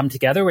currency come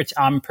together, which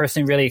I'm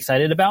personally really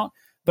excited about.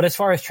 But as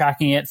far as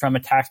tracking it from a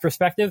tax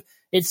perspective,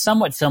 it's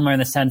somewhat similar in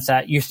the sense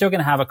that you're still going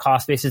to have a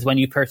cost basis when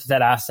you purchase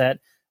that asset.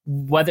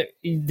 Whether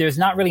there's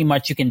not really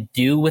much you can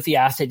do with the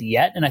asset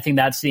yet. And I think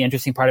that's the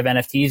interesting part of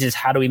NFTs is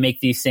how do we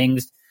make these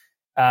things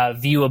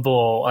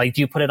viewable? Like,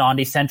 do you put it on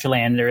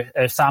Decentraland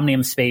or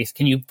Somnium Space?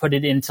 Can you put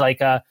it into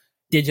like a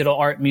digital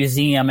art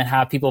museum and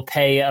have people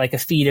pay like a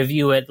fee to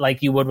view it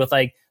like you would with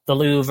like the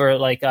Louvre or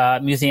like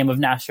a Museum of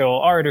Natural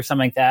Art or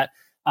something like that?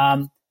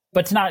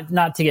 But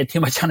not to get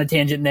too much on a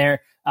tangent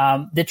there.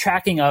 The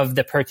tracking of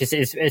the purchase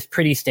is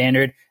pretty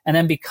standard. And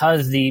then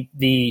because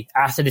the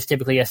asset is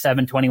typically a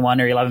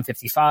 721 or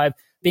 1155,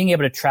 being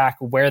able to track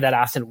where that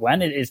asset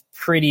went is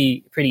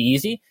pretty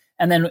easy.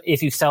 And then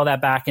if you sell that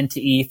back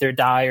into ETH or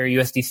DAI or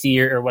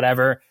USDC or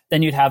whatever,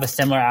 then you'd have a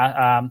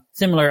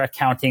similar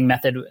accounting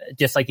method,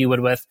 just like you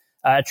would with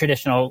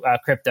traditional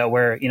crypto,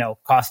 where,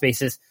 cost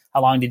basis,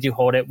 how long did you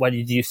hold it? What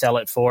did you sell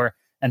it for?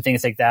 And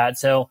things like that.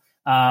 So,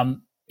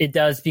 it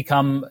does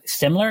become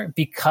similar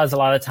because a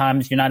lot of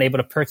times you're not able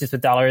to purchase with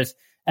dollars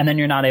and then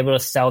you're not able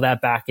to sell that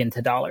back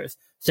into dollars.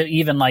 So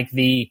even like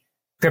the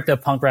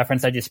CryptoPunk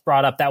reference I just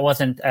brought up, that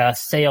wasn't a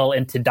sale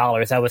into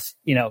dollars. That was,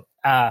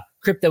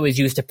 crypto was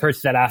used to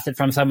purchase that asset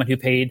from someone who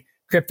paid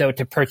crypto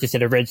to purchase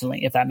it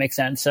originally, if that makes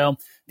sense. So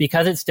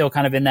because it's still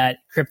kind of in that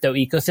crypto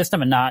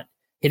ecosystem and not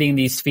hitting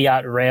these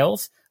fiat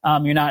rails,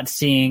 you're not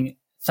seeing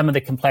some of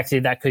the complexity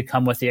that could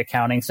come with the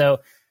accounting. So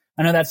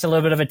I know that's a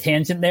little bit of a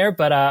tangent there,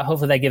 but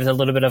hopefully that gives a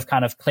little bit of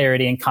kind of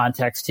clarity and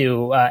context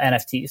to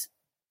NFTs.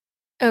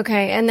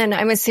 Okay. And then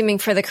I'm assuming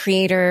for the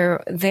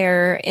creator,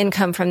 their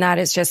income from that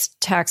is just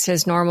taxed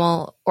as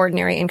normal,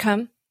 ordinary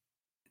income?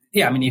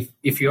 Yeah. I mean,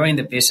 if you're in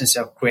the business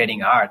of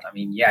creating art, I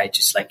mean, yeah, it's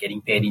just like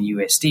getting paid in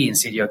USD.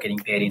 Instead, you're getting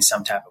paid in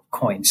some type of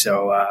coin.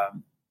 So,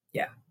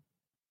 yeah.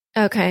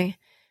 Okay.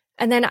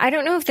 And then I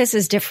don't know if this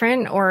is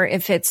different or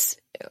if it's,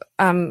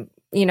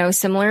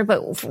 similar,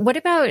 but what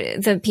about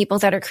the people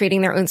that are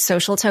creating their own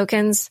social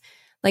tokens?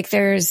 Like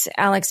there's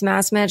Alex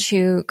Masmej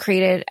who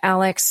created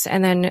Alex,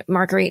 and then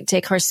Marguerite de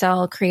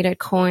Carcel created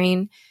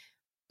Coin,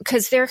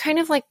 because they're kind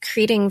of like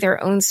creating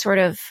their own sort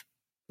of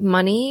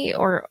money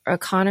or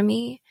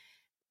economy.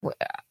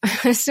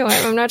 So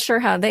I'm not sure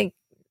how they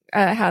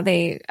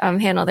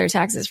handle their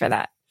taxes for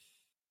that.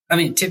 I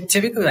mean,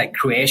 typically like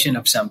creation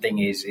of something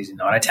is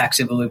not a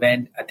taxable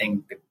event. I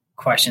think the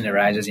question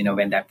arises,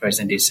 when that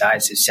person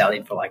decides to sell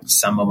it for like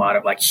some amount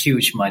of like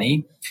huge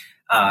money.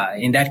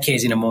 In that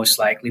case, most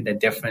likely the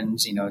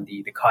difference,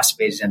 the cost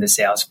basis and the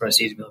sales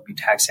proceeds will be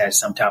taxed as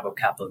some type of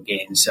capital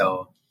gain.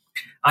 So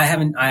I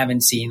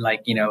haven't seen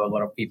like, a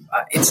lot of people,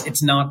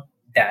 it's not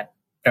that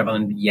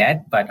prevalent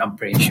yet, but I'm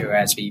pretty sure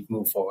as we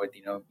move forward,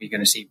 we're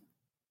going to see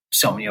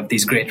so many of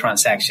these great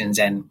transactions,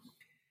 and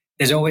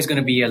there's always going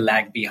to be a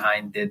lag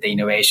behind the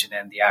innovation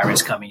and the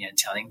IRS coming and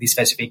telling the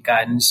specific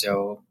guidance.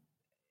 So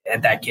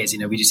in that case,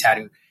 we just had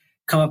to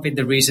come up with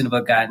the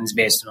reasonable guidance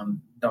based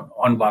on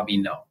what we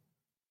know.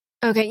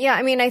 Okay. Yeah.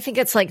 I mean, I think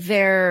it's like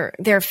their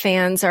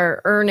fans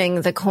are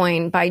earning the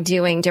coin by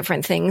doing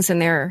different things in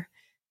their,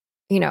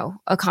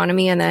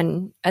 economy.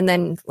 And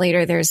then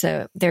later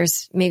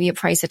there's maybe a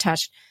price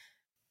attached.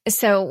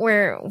 So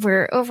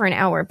we're over an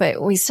hour,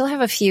 but we still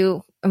have a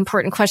few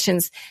important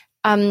questions.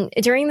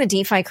 During the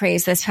DeFi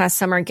craze this past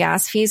summer,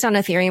 gas fees on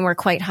Ethereum were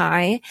quite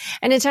high.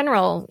 And in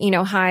general,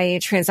 high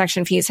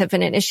transaction fees have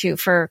been an issue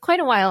for quite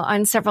a while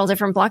on several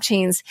different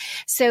blockchains.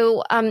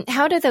 So,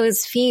 how do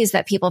those fees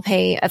that people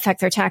pay affect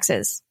their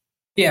taxes?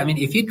 Yeah, I mean,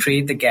 if you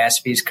treat the gas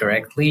fees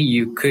correctly,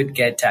 you could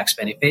get tax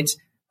benefits.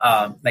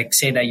 Like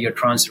say that you're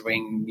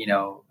transferring,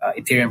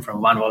 Ethereum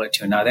from one wallet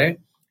to another.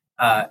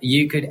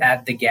 You could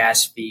add the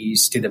gas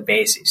fees to the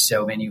basis.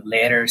 So when you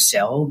later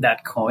sell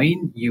that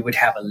coin, you would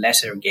have a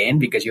lesser gain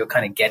because you're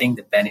kind of getting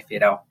the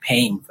benefit of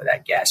paying for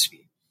that gas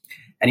fee.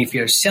 And if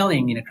you're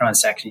selling in a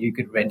transaction, you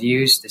could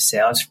reduce the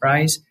sales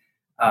price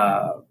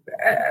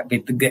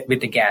with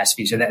the gas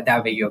fee. So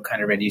that way you're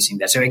kind of reducing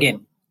that. So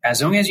again,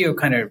 as long as you're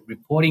kind of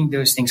reporting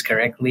those things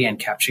correctly and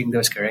capturing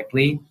those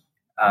correctly,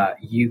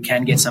 you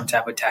can get some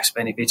type of tax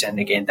benefits. And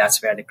again,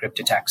 that's where the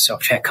crypto tax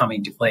software come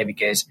into play,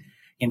 because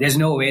and there's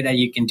no way that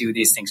you can do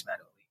these things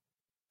manually.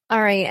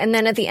 All right. And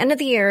then at the end of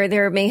the year,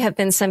 there may have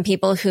been some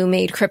people who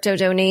made crypto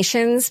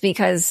donations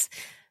because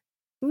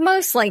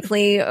most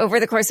likely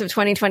over the course of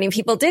 2020,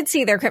 people did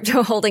see their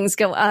crypto holdings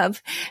go up.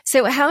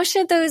 So how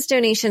should those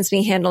donations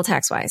be handled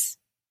tax-wise?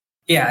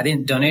 Yeah, I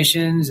think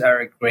donations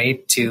are a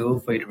great tool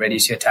for you to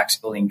reduce your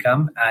taxable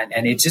income.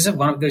 And it's just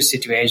one of those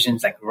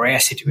situations, like rare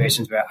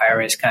situations where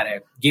IRS kind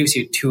of gives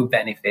you two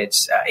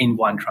benefits in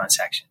one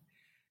transaction.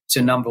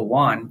 So number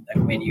one,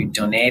 when you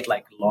donate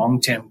like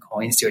long-term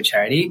coins to a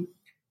charity,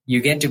 you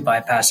get to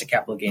bypass the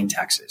capital gain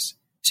taxes.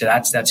 So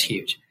that's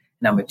huge.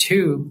 Number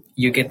two,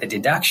 you get the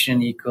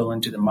deduction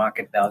equivalent to the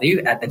market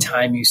value at the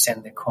time you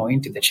send the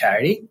coin to the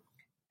charity.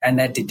 And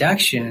that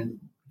deduction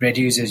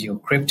reduces your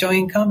crypto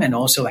income and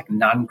also like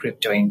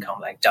non-crypto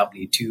income, like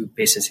W-2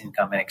 business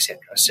income and etc.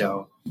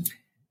 So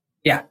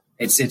yeah,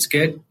 it's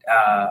good.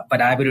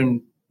 But I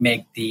wouldn't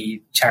make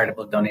the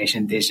charitable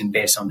donation decision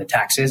based on the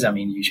taxes. I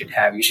mean, you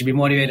should be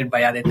motivated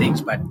by other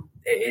things, but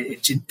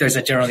there's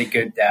a generally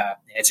good,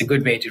 it's a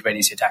good way to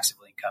reduce your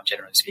taxable income,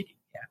 generally speaking.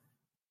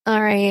 Yeah.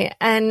 All right.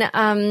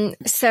 And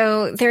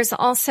so there's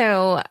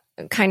also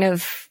kind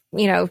of,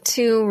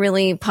 two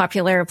really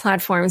popular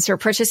platforms for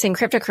purchasing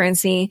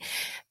cryptocurrency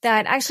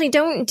that actually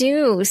don't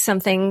do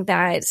something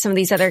that some of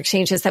these other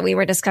exchanges that we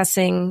were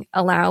discussing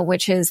allow,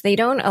 which is they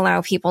don't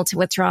allow people to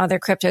withdraw their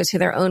crypto to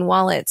their own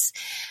wallets.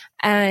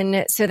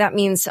 And so that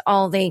means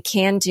all they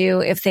can do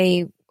if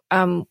they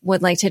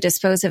would like to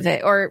dispose of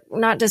it, or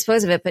not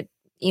dispose of it, but,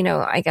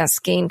 I guess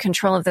gain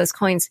control of those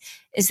coins,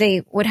 is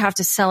they would have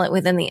to sell it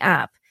within the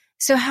app.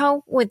 So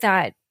how would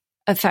that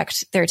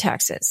affect their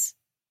taxes?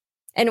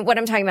 And what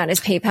I'm talking about is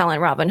PayPal and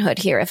Robinhood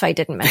here, if I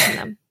didn't mention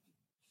them.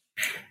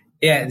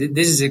 Yeah,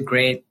 this is a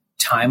great,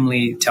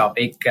 timely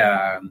topic,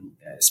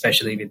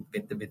 especially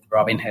with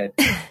Robinhood.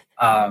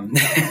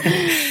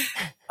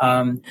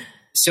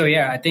 So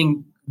yeah, I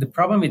think the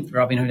problem with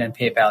Robinhood and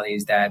PayPal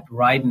is that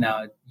right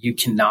now you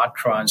cannot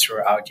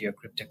transfer out your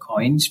crypto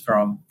coins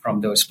from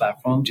those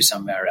platforms to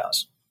somewhere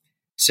else.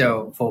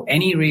 So for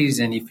any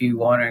reason, if you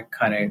want to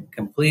kind of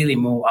completely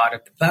move out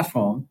of the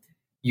platform,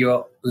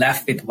 you're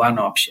left with one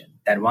option.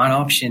 That one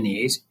option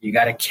is you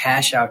got to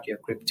cash out your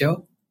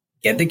crypto,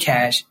 get the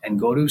cash, and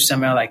go to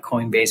somewhere like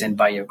Coinbase and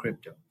buy your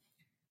crypto.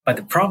 But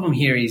the problem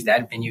here is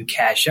that when you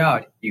cash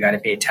out, you got to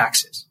pay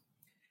taxes.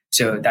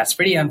 So that's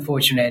pretty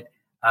unfortunate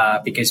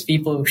because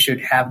people should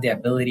have the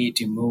ability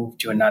to move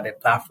to another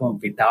platform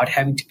without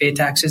having to pay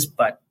taxes.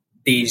 But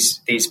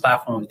these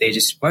platforms, they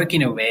just work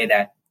in a way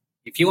that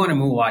if you want to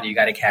move out, you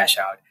got to cash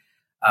out.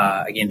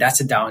 Again, that's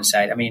a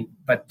downside. I mean,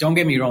 but don't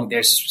get me wrong.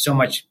 There's so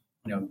much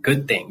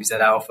good things that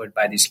are offered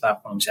by these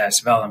platforms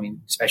as well. I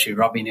mean, especially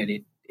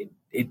Robinhood,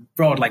 it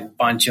brought like a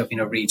bunch of,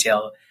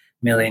 retail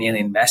millennial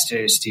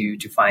investors to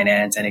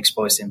finance and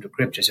expose them to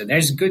crypto. So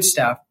there's good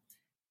stuff,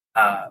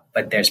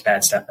 but there's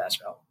bad stuff as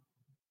well.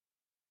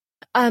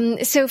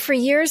 So for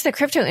years, the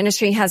crypto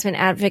industry has been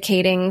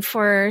advocating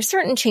for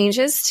certain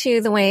changes to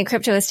the way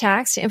crypto is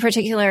taxed. In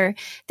particular,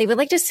 they would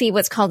like to see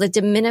what's called a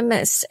de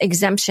minimis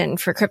exemption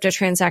for crypto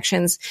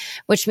transactions,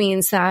 which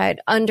means that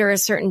under a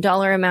certain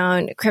dollar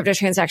amount, crypto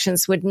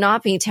transactions would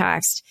not be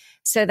taxed.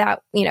 So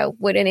that,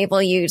 would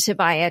enable you to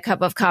buy a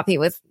cup of coffee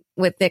with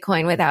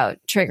Bitcoin without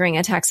triggering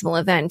a taxable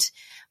event.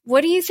 What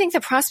do you think the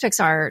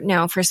prospects are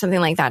now for something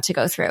like that to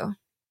go through?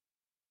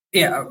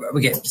 Yeah.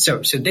 Okay.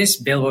 So this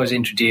bill was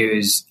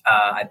introduced,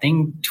 I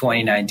think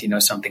 2019 or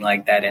something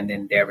like that. And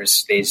then there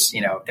was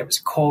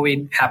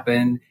COVID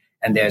happened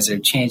and there's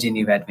a change in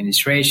new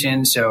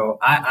administration. So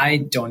I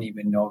don't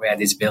even know where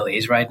this bill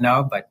is right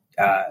now. But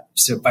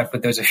for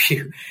those of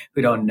you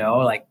who don't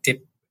know,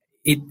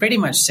 it pretty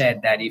much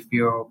said that if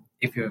you're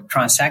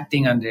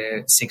transacting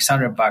under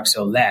 $600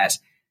 or less,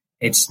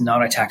 it's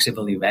not a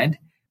taxable event.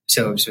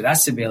 So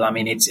that's the bill. I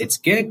mean, it's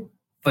good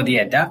for the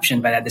adoption,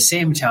 but at the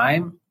same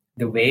time,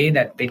 the way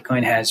that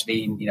Bitcoin has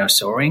been,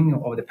 soaring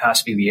over the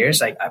past few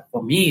years,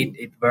 for me,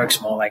 it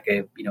works more like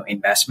a,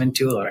 investment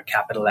tool or a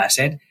capital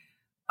asset.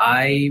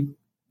 I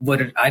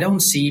don't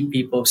see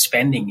people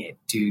spending it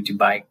to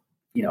buy,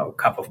 a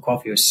cup of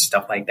coffee or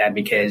stuff like that,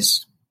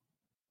 because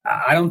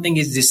I don't think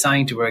it's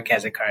designed to work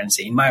as a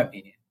currency, in my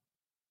opinion.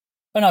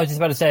 Oh, no, I was just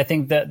about to say, I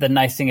think that the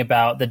nice thing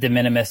about the de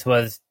minimis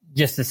was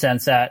just the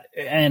sense that,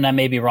 and I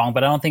may be wrong,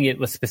 but I don't think it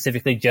was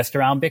specifically just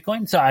around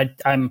Bitcoin. So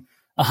I'm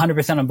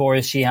 100% on board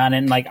with Shihan,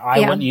 and I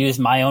wouldn't use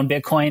my own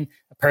Bitcoin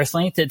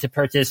personally to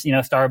purchase,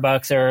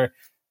 Starbucks or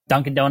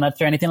Dunkin'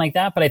 Donuts or anything like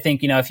that. But I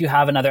think, if you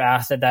have another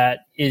asset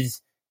that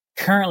is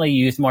currently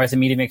used more as a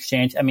medium of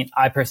exchange, I mean,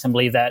 I personally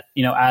believe that,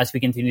 as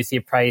we continue to see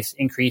a price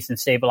increase and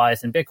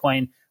stabilize in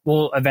Bitcoin,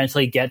 we'll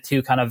eventually get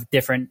to kind of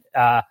different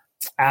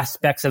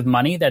aspects of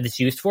money that it's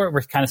used for.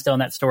 We're kind of still in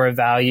that store of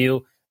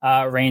value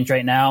range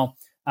right now.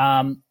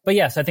 But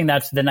yes, I think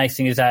that's the nice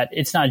thing, is that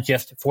it's not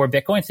just for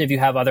Bitcoin. So if you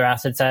have other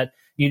assets that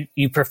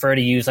you prefer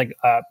to use, like,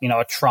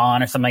 a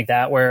Tron or something like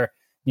that, where,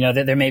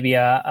 there may be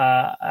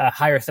a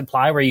higher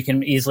supply where you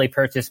can easily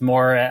purchase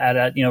more at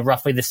a,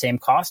 roughly the same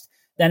cost,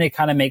 then it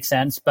kind of makes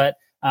sense. But,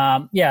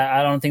 I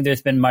don't think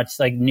there's been much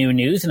new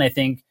news. And I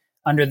think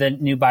under the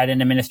new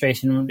Biden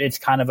administration, it's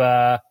kind of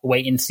a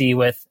wait and see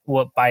with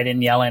what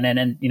Biden, Yellen,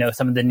 and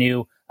some of the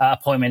new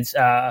appointments,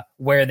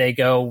 where they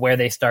go, where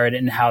they start,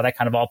 and how that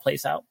kind of all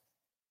plays out.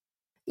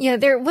 Yeah,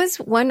 there was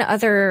one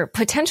other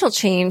potential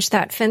change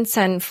that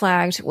FinCEN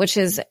flagged, which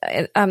is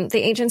the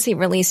agency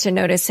released a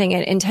notice saying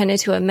it intended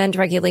to amend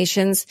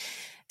regulations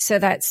so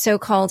that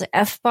so-called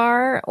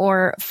FBAR,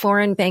 or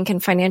foreign bank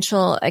and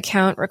financial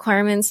account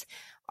requirements,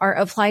 are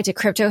applied to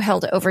crypto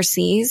held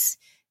overseas.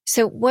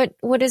 So what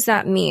does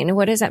that mean?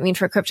 What does that mean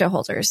for crypto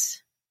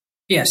holders?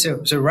 Yeah,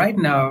 so right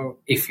now,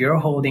 if you're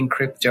holding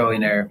crypto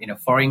in a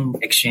foreign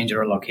exchange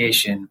or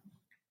location,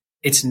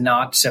 it's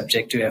not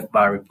subject to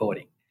FBAR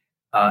reporting.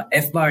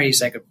 FBAR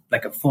is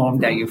like a form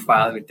that you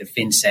file with the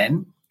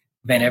FinCEN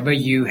whenever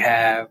you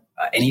have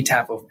any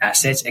type of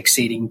assets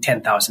exceeding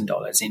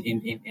 $10,000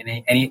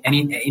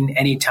 in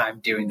any time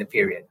during the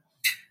period.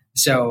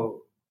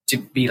 So to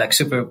be like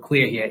super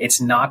clear here,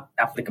 it's not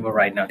applicable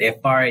right now. The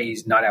FBAR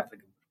is not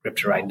applicable to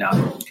crypto right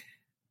now.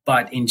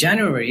 But in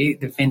January,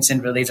 the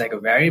FinCEN released like a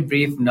very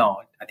brief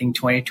note, I think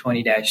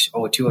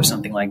 2020-02 or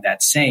something like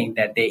that, saying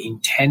that they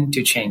intend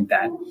to change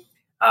that.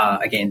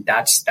 Again,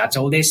 that's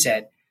all they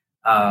said.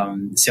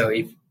 So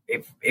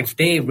if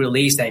they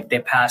release that, if they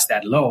pass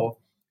that law,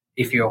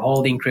 if you're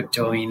holding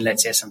crypto in,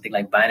 let's say, something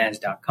like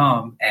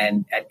Binance.com,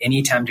 and at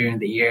any time during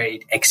the year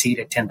it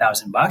exceeded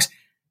 $10,000,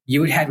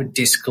 you would have to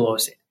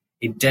disclose it.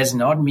 It does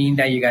not mean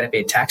that you got to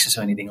pay taxes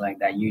or anything like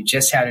that. You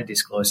just have to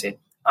disclose it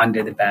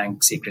under the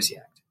Bank Secrecy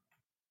Act.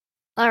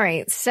 All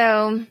right.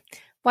 So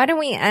why don't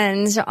we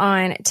end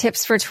on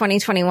tips for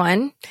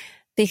 2021?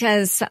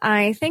 Because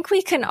I think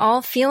we can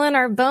all feel in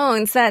our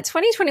bones that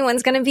 2021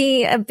 is going to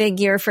be a big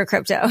year for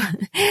crypto.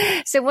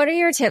 So what are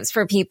your tips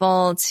for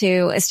people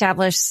to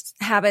establish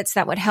habits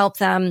that would help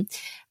them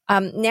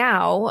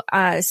now,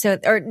 so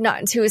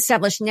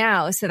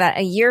that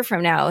a year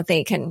from now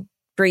they can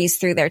breeze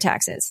through their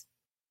taxes?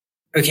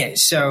 Okay,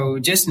 so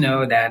just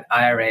know that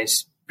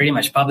IRS pretty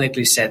much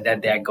publicly said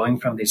that they are going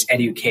from this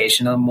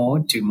educational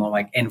mode to more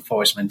like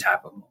enforcement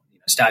type of mode,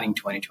 starting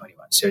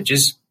 2021. So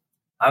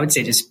I would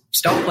say just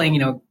stop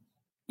playing,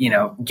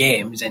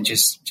 games, and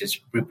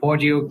just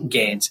report your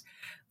gains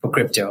for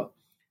crypto.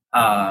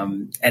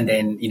 And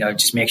then,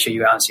 just make sure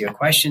you answer your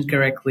questions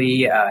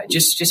correctly.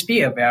 Just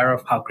be aware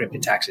of how crypto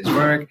taxes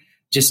work.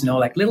 Just know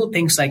like little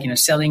things like,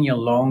 selling your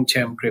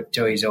long-term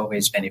crypto is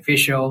always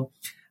beneficial.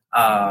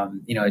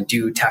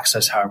 Do tax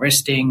loss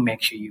harvesting.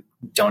 Make sure you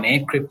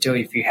donate crypto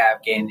if you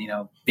have gained,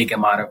 big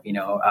amount of,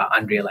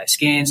 unrealized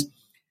gains.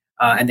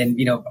 And then,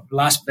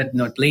 last but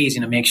not least,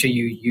 make sure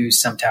you use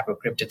some type of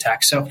crypto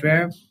tax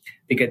software,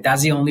 because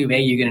that's the only way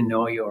you're going to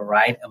know your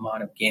right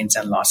amount of gains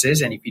and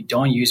losses. And if you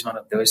don't use one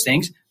of those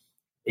things,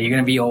 you're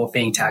going to be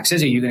overpaying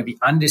taxes, or you're going to be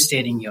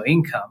understating your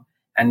income,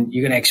 and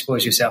you're going to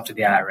expose yourself to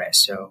the IRS.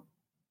 So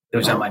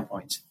those are my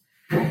points.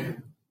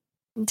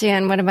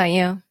 Dan, what about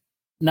you?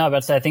 No,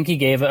 but I think he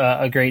gave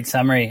a great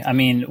summary. I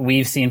mean,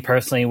 we've seen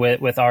personally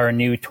with our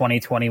new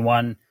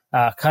 2021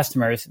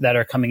 customers that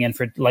are coming in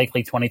for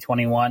likely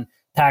 2021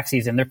 tax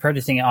season, they're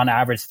purchasing on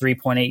average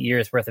 3.8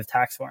 years worth of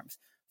tax forms.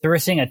 So we're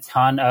seeing a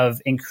ton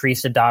of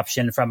increased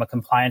adoption from a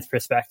compliance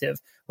perspective,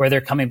 where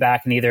they're coming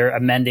back and either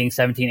amending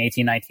 17,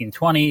 18, 19,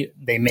 20.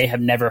 They may have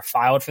never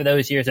filed for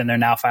those years, and they're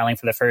now filing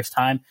for the first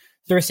time.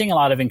 So we're seeing a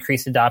lot of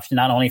increased adoption,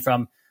 not only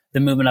from the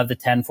movement of the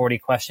 1040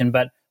 question,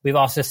 but we've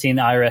also seen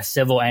the IRS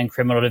civil and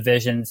criminal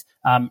divisions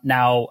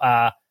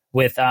now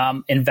with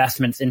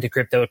investments into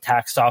crypto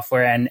tax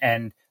software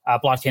and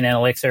blockchain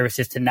analytics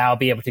services to now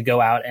be able to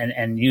go out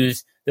and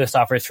use those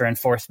softwares for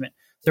enforcement.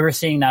 So we're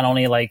seeing not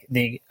only like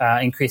the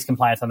increased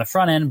compliance on the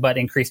front end, but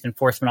increased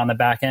enforcement on the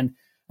back end.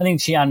 I think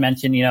Xian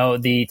mentioned,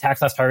 the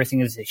tax loss harvesting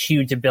is a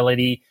huge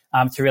ability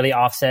to really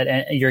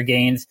offset your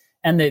gains.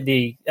 And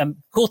the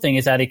cool thing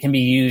is that it can be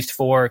used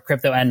for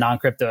crypto and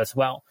non-crypto as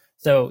well.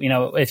 So,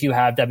 if you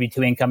have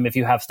W-2 income, if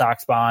you have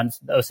stocks, bonds,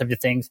 those types of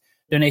things,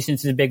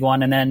 donations is a big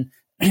one. And then,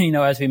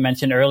 as we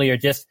mentioned earlier,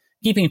 just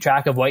keeping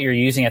track of what you're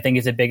using, I think,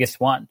 is the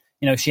biggest one.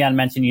 Xian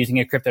mentioned using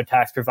a crypto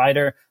tax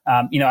provider.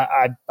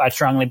 I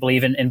strongly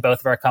believe in both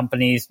of our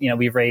companies.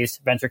 We've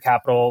raised venture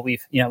capital. We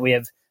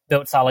have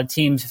built solid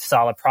teams,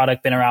 solid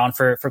product, been around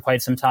for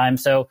quite some time.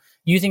 So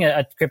using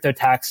a crypto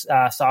tax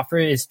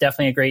software is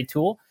definitely a great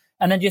tool.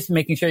 And then just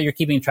making sure you're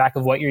keeping track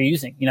of what you're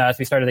using. As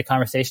we started the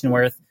conversation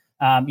with,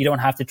 you don't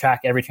have to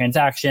track every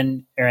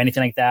transaction or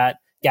anything like that.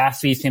 Gas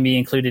fees can be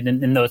included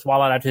in those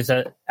wallet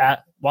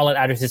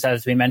addresses,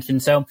 as we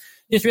mentioned. So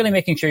just really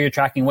making sure you're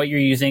tracking what you're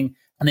using,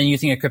 and then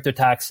using a crypto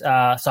tax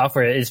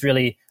software is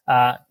really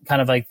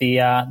kind of like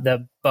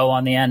the bow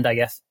on the end, I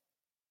guess.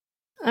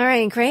 All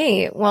right,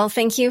 great. Well,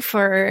 thank you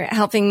for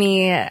helping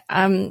me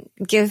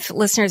give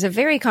listeners a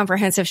very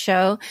comprehensive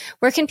show.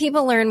 Where can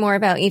people learn more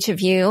about each of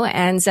you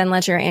and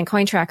ZenLedger and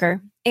CoinTracker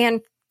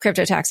and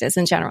crypto taxes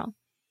in general?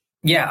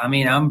 Yeah,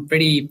 I'm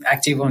pretty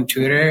active on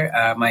Twitter.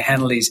 My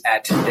handle is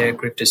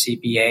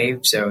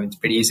 @TheCryptoCPA, so it's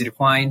pretty easy to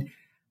find.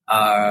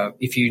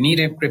 If you need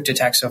a crypto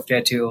tax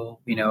software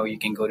tool, you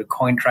can go to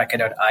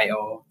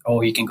cointracker.io,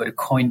 or you can go to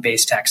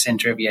Coinbase Tax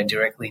Center. We are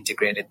directly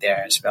integrated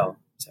there as well.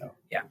 So,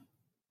 yeah.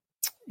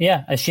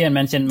 Yeah, as Xian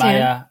mentioned,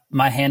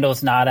 my handle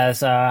is not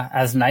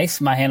as nice.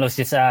 My handle is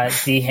just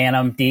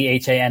dhannum,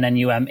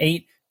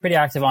 DHANNUM8. Pretty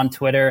active on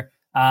Twitter.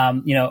 Our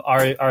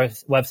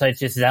website is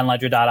just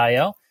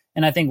zenledger.io.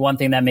 And I think one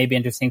thing that may be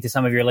interesting to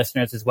some of your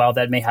listeners as well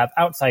that may have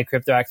outside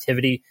crypto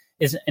activity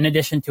is, in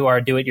addition to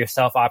our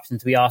do-it-yourself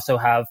options, we also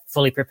have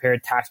fully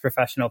prepared tax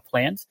professional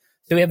plans.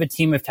 So we have a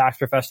team of tax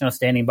professionals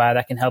standing by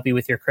that can help you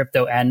with your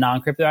crypto and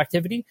non-crypto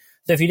activity.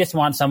 So if you just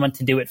want someone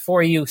to do it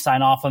for you,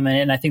 sign off on it.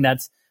 And I think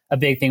that's a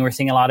big thing. We're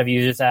seeing a lot of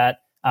users that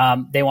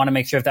they want to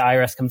make sure if the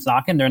IRS comes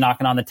knocking, they're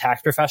knocking on the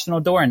tax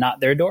professional door and not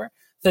their door.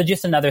 So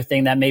just another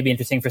thing that may be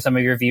interesting for some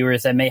of your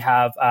viewers that may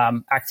have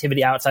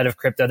activity outside of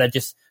crypto that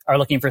just are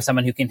looking for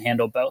someone who can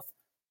handle both.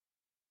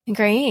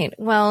 Great.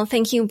 Well,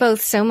 thank you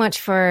both so much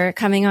for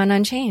coming on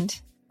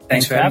Unchained.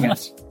 Thanks for having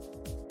us.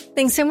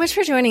 Thanks so much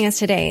for joining us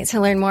today.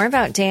 To learn more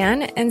about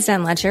Dan and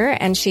Zenledger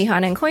and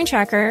Shihan and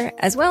CoinTracker,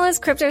 as well as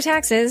crypto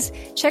taxes,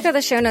 check out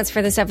the show notes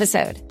for this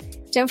episode.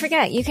 Don't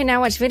forget, you can now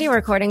watch video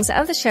recordings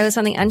of the shows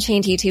on the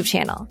Unchained YouTube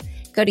channel.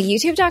 Go to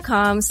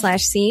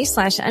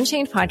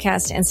youtube.com/c/Unchained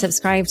podcast and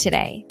subscribe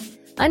today.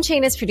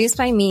 Unchained is produced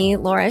by me,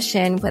 Laura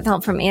Shin, with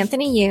help from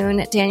Anthony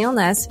Yoon, Daniel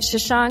Ness,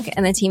 Shashank,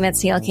 and the team at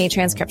CLK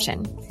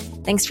Transcription.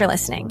 Thanks for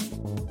listening.